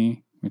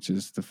Miami, which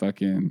is the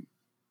fucking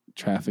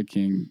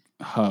trafficking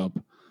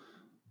hub.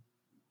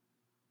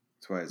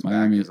 That's why his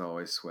back is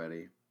always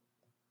sweaty.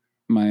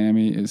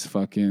 Miami is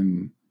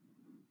fucking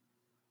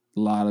a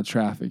lot of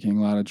trafficking,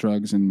 a lot of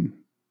drugs and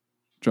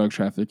drug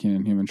trafficking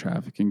and human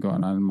trafficking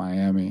going on in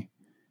Miami.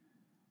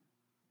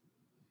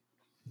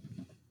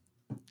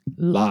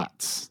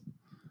 Lots.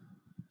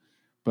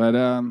 But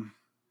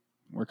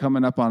we're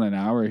coming up on an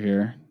hour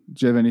here.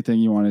 Do you have anything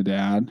you wanted to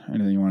add?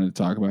 Anything you wanted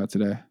to talk about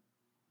today?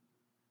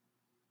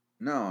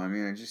 No, I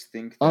mean, I just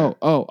think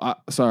that...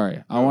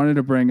 Sorry. I wanted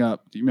to bring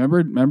up, do you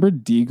remember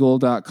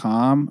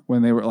Deagle.com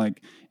when they were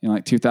like in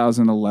like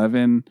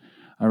 2011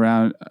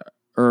 around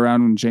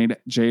when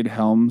Jade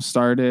Helms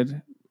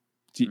started?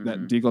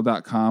 That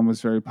Deagle.com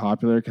was very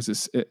popular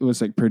because it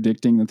was like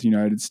predicting that the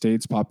United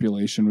States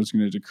population was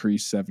going to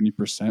decrease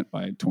 70%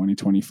 by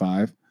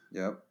 2025.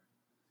 Yep.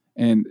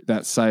 And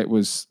that site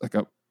was like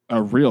a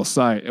real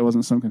site. It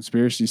wasn't some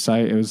conspiracy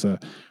site. It was a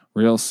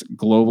real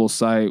global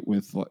site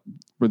where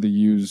they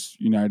use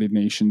United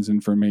Nations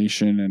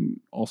information and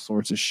all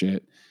sorts of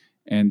shit.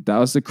 And that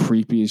was the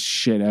creepiest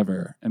shit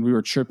ever. And we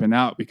were tripping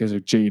out because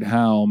of Jade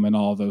Helm and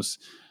all those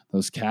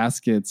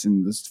caskets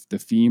and the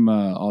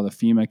FEMA, all the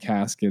FEMA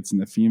caskets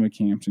and the FEMA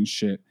camps and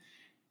shit.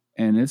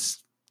 And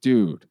it's,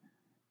 dude,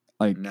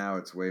 like now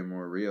it's way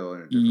more real.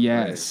 In a different way.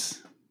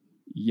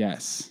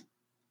 Yes,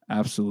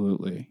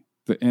 absolutely.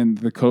 And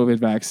the COVID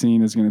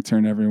vaccine is going to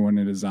turn everyone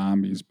into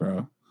zombies,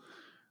 bro.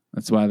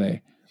 That's why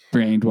they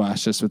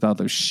brainwashed us with all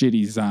those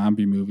shitty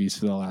zombie movies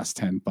for the last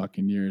 10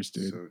 fucking years,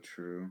 dude. So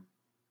true.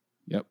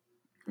 Yep.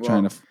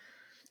 Well,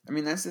 I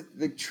mean, that's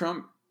the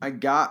Trump. I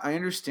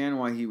understand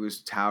why he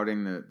was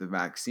touting the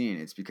vaccine.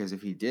 It's because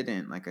if he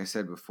didn't, like I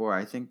said before,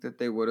 I think that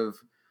they would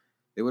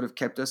have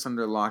kept us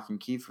under lock and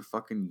key for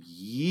fucking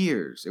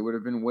years. It would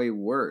have been way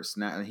worse.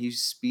 Now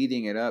he's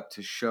speeding it up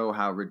to show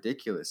how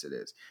ridiculous it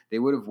is. They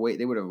would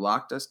have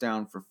locked us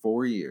down for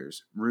 4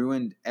 years,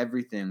 ruined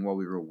everything while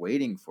we were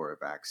waiting for a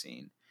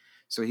vaccine.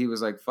 So he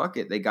was like, fuck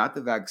it. They got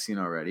the vaccine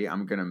already.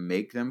 I'm going to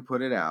make them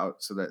put it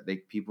out so that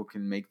people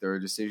can make their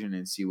decision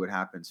and see what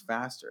happens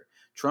faster.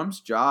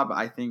 Trump's job,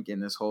 I think, in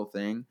this whole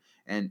thing,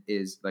 and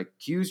is like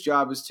Q's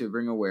job is to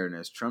bring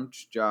awareness.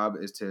 Trump's job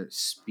is to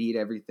speed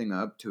everything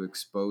up to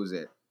expose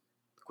it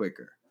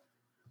quicker.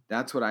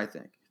 That's what I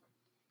think.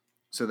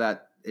 So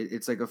that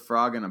it's like a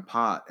frog in a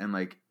pot. And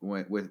like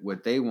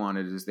what they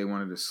wanted is they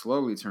wanted to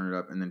slowly turn it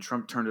up, and then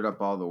Trump turned it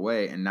up all the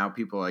way. And now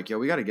people are like, yo,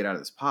 we got to get out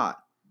of this pot.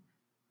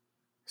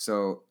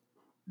 So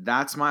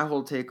that's my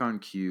whole take on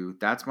Q.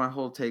 That's my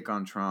whole take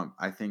on Trump.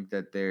 I think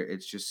that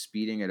it's just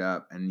speeding it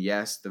up. And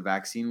yes, the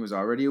vaccine was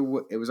already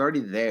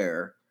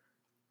there.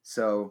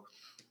 So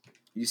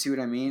You see what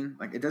I mean?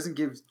 Like, it doesn't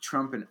give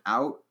Trump an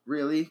out,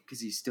 really, because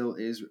he still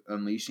is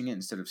unleashing it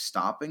instead of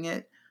stopping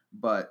it.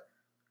 But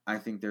I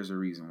think there's a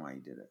reason why he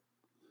did it.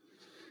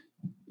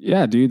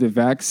 Yeah, dude, the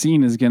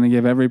vaccine is going to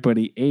give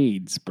everybody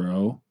AIDS,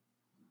 bro.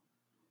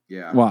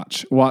 Yeah.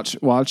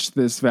 Watch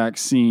this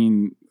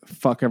vaccine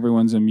fuck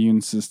everyone's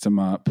immune system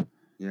up.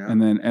 Yeah.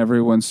 And then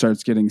everyone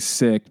starts getting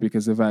sick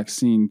because the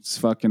vaccine's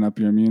fucking up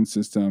your immune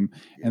system.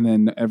 Yeah. And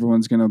then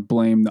everyone's going to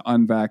blame the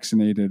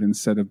unvaccinated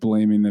instead of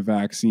blaming the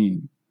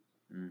vaccine.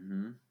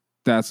 Mm-hmm.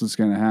 That's what's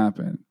going to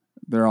happen.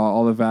 They're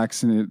all the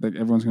vaccinated. Like,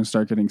 everyone's going to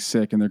start getting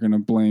sick, and they're going to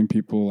blame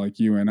people like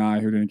you and I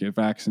who didn't get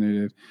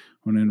vaccinated,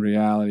 when in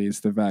reality it's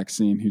the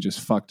vaccine who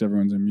just fucked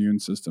everyone's immune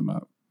system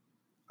up.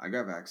 I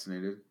got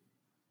vaccinated.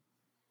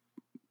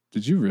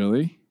 Did you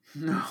really?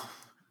 No.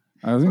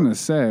 I was going to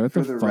say, what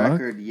the fuck? For the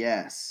record,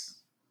 yes,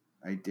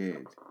 I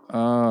did.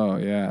 Oh,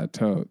 yeah,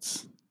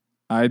 totes.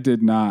 I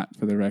did not,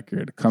 for the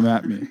record. Come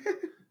at me.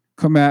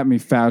 Come at me,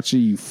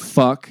 Fauci, you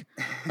fuck.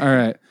 All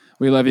right.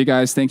 We love you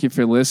guys. Thank you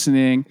for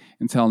listening.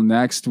 Until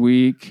next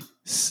week,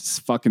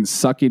 fucking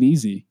suck it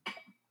easy.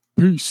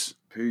 Peace.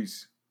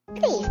 Peace.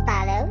 Please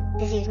follow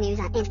the Zeus News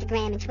on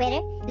Instagram and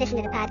Twitter. Listen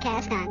to the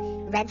podcast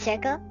on Red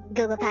Circle,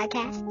 Google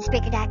Podcasts,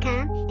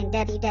 Spreaker.com, and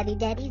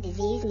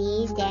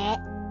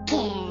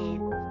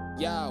www.thezeusnews.com.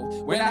 Yo,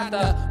 we're not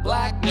the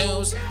black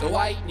news, the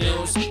white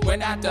news. We're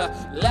not the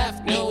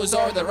left news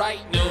or the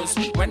right news.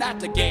 We're not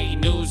the gay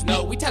news,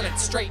 no, we tell it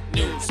straight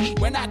news.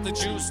 We're not the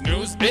Jews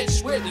news,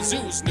 bitch, we're the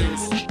Zeus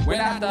news. We're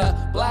not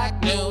the black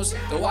news,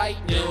 the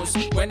white news.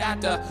 We're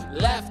not the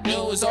left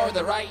news or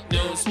the right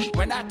news.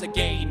 We're not the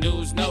gay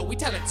news, no, we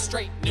tell it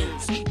straight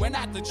news. We're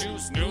not the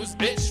Jews news,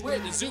 bitch, we're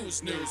the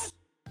Zeus news.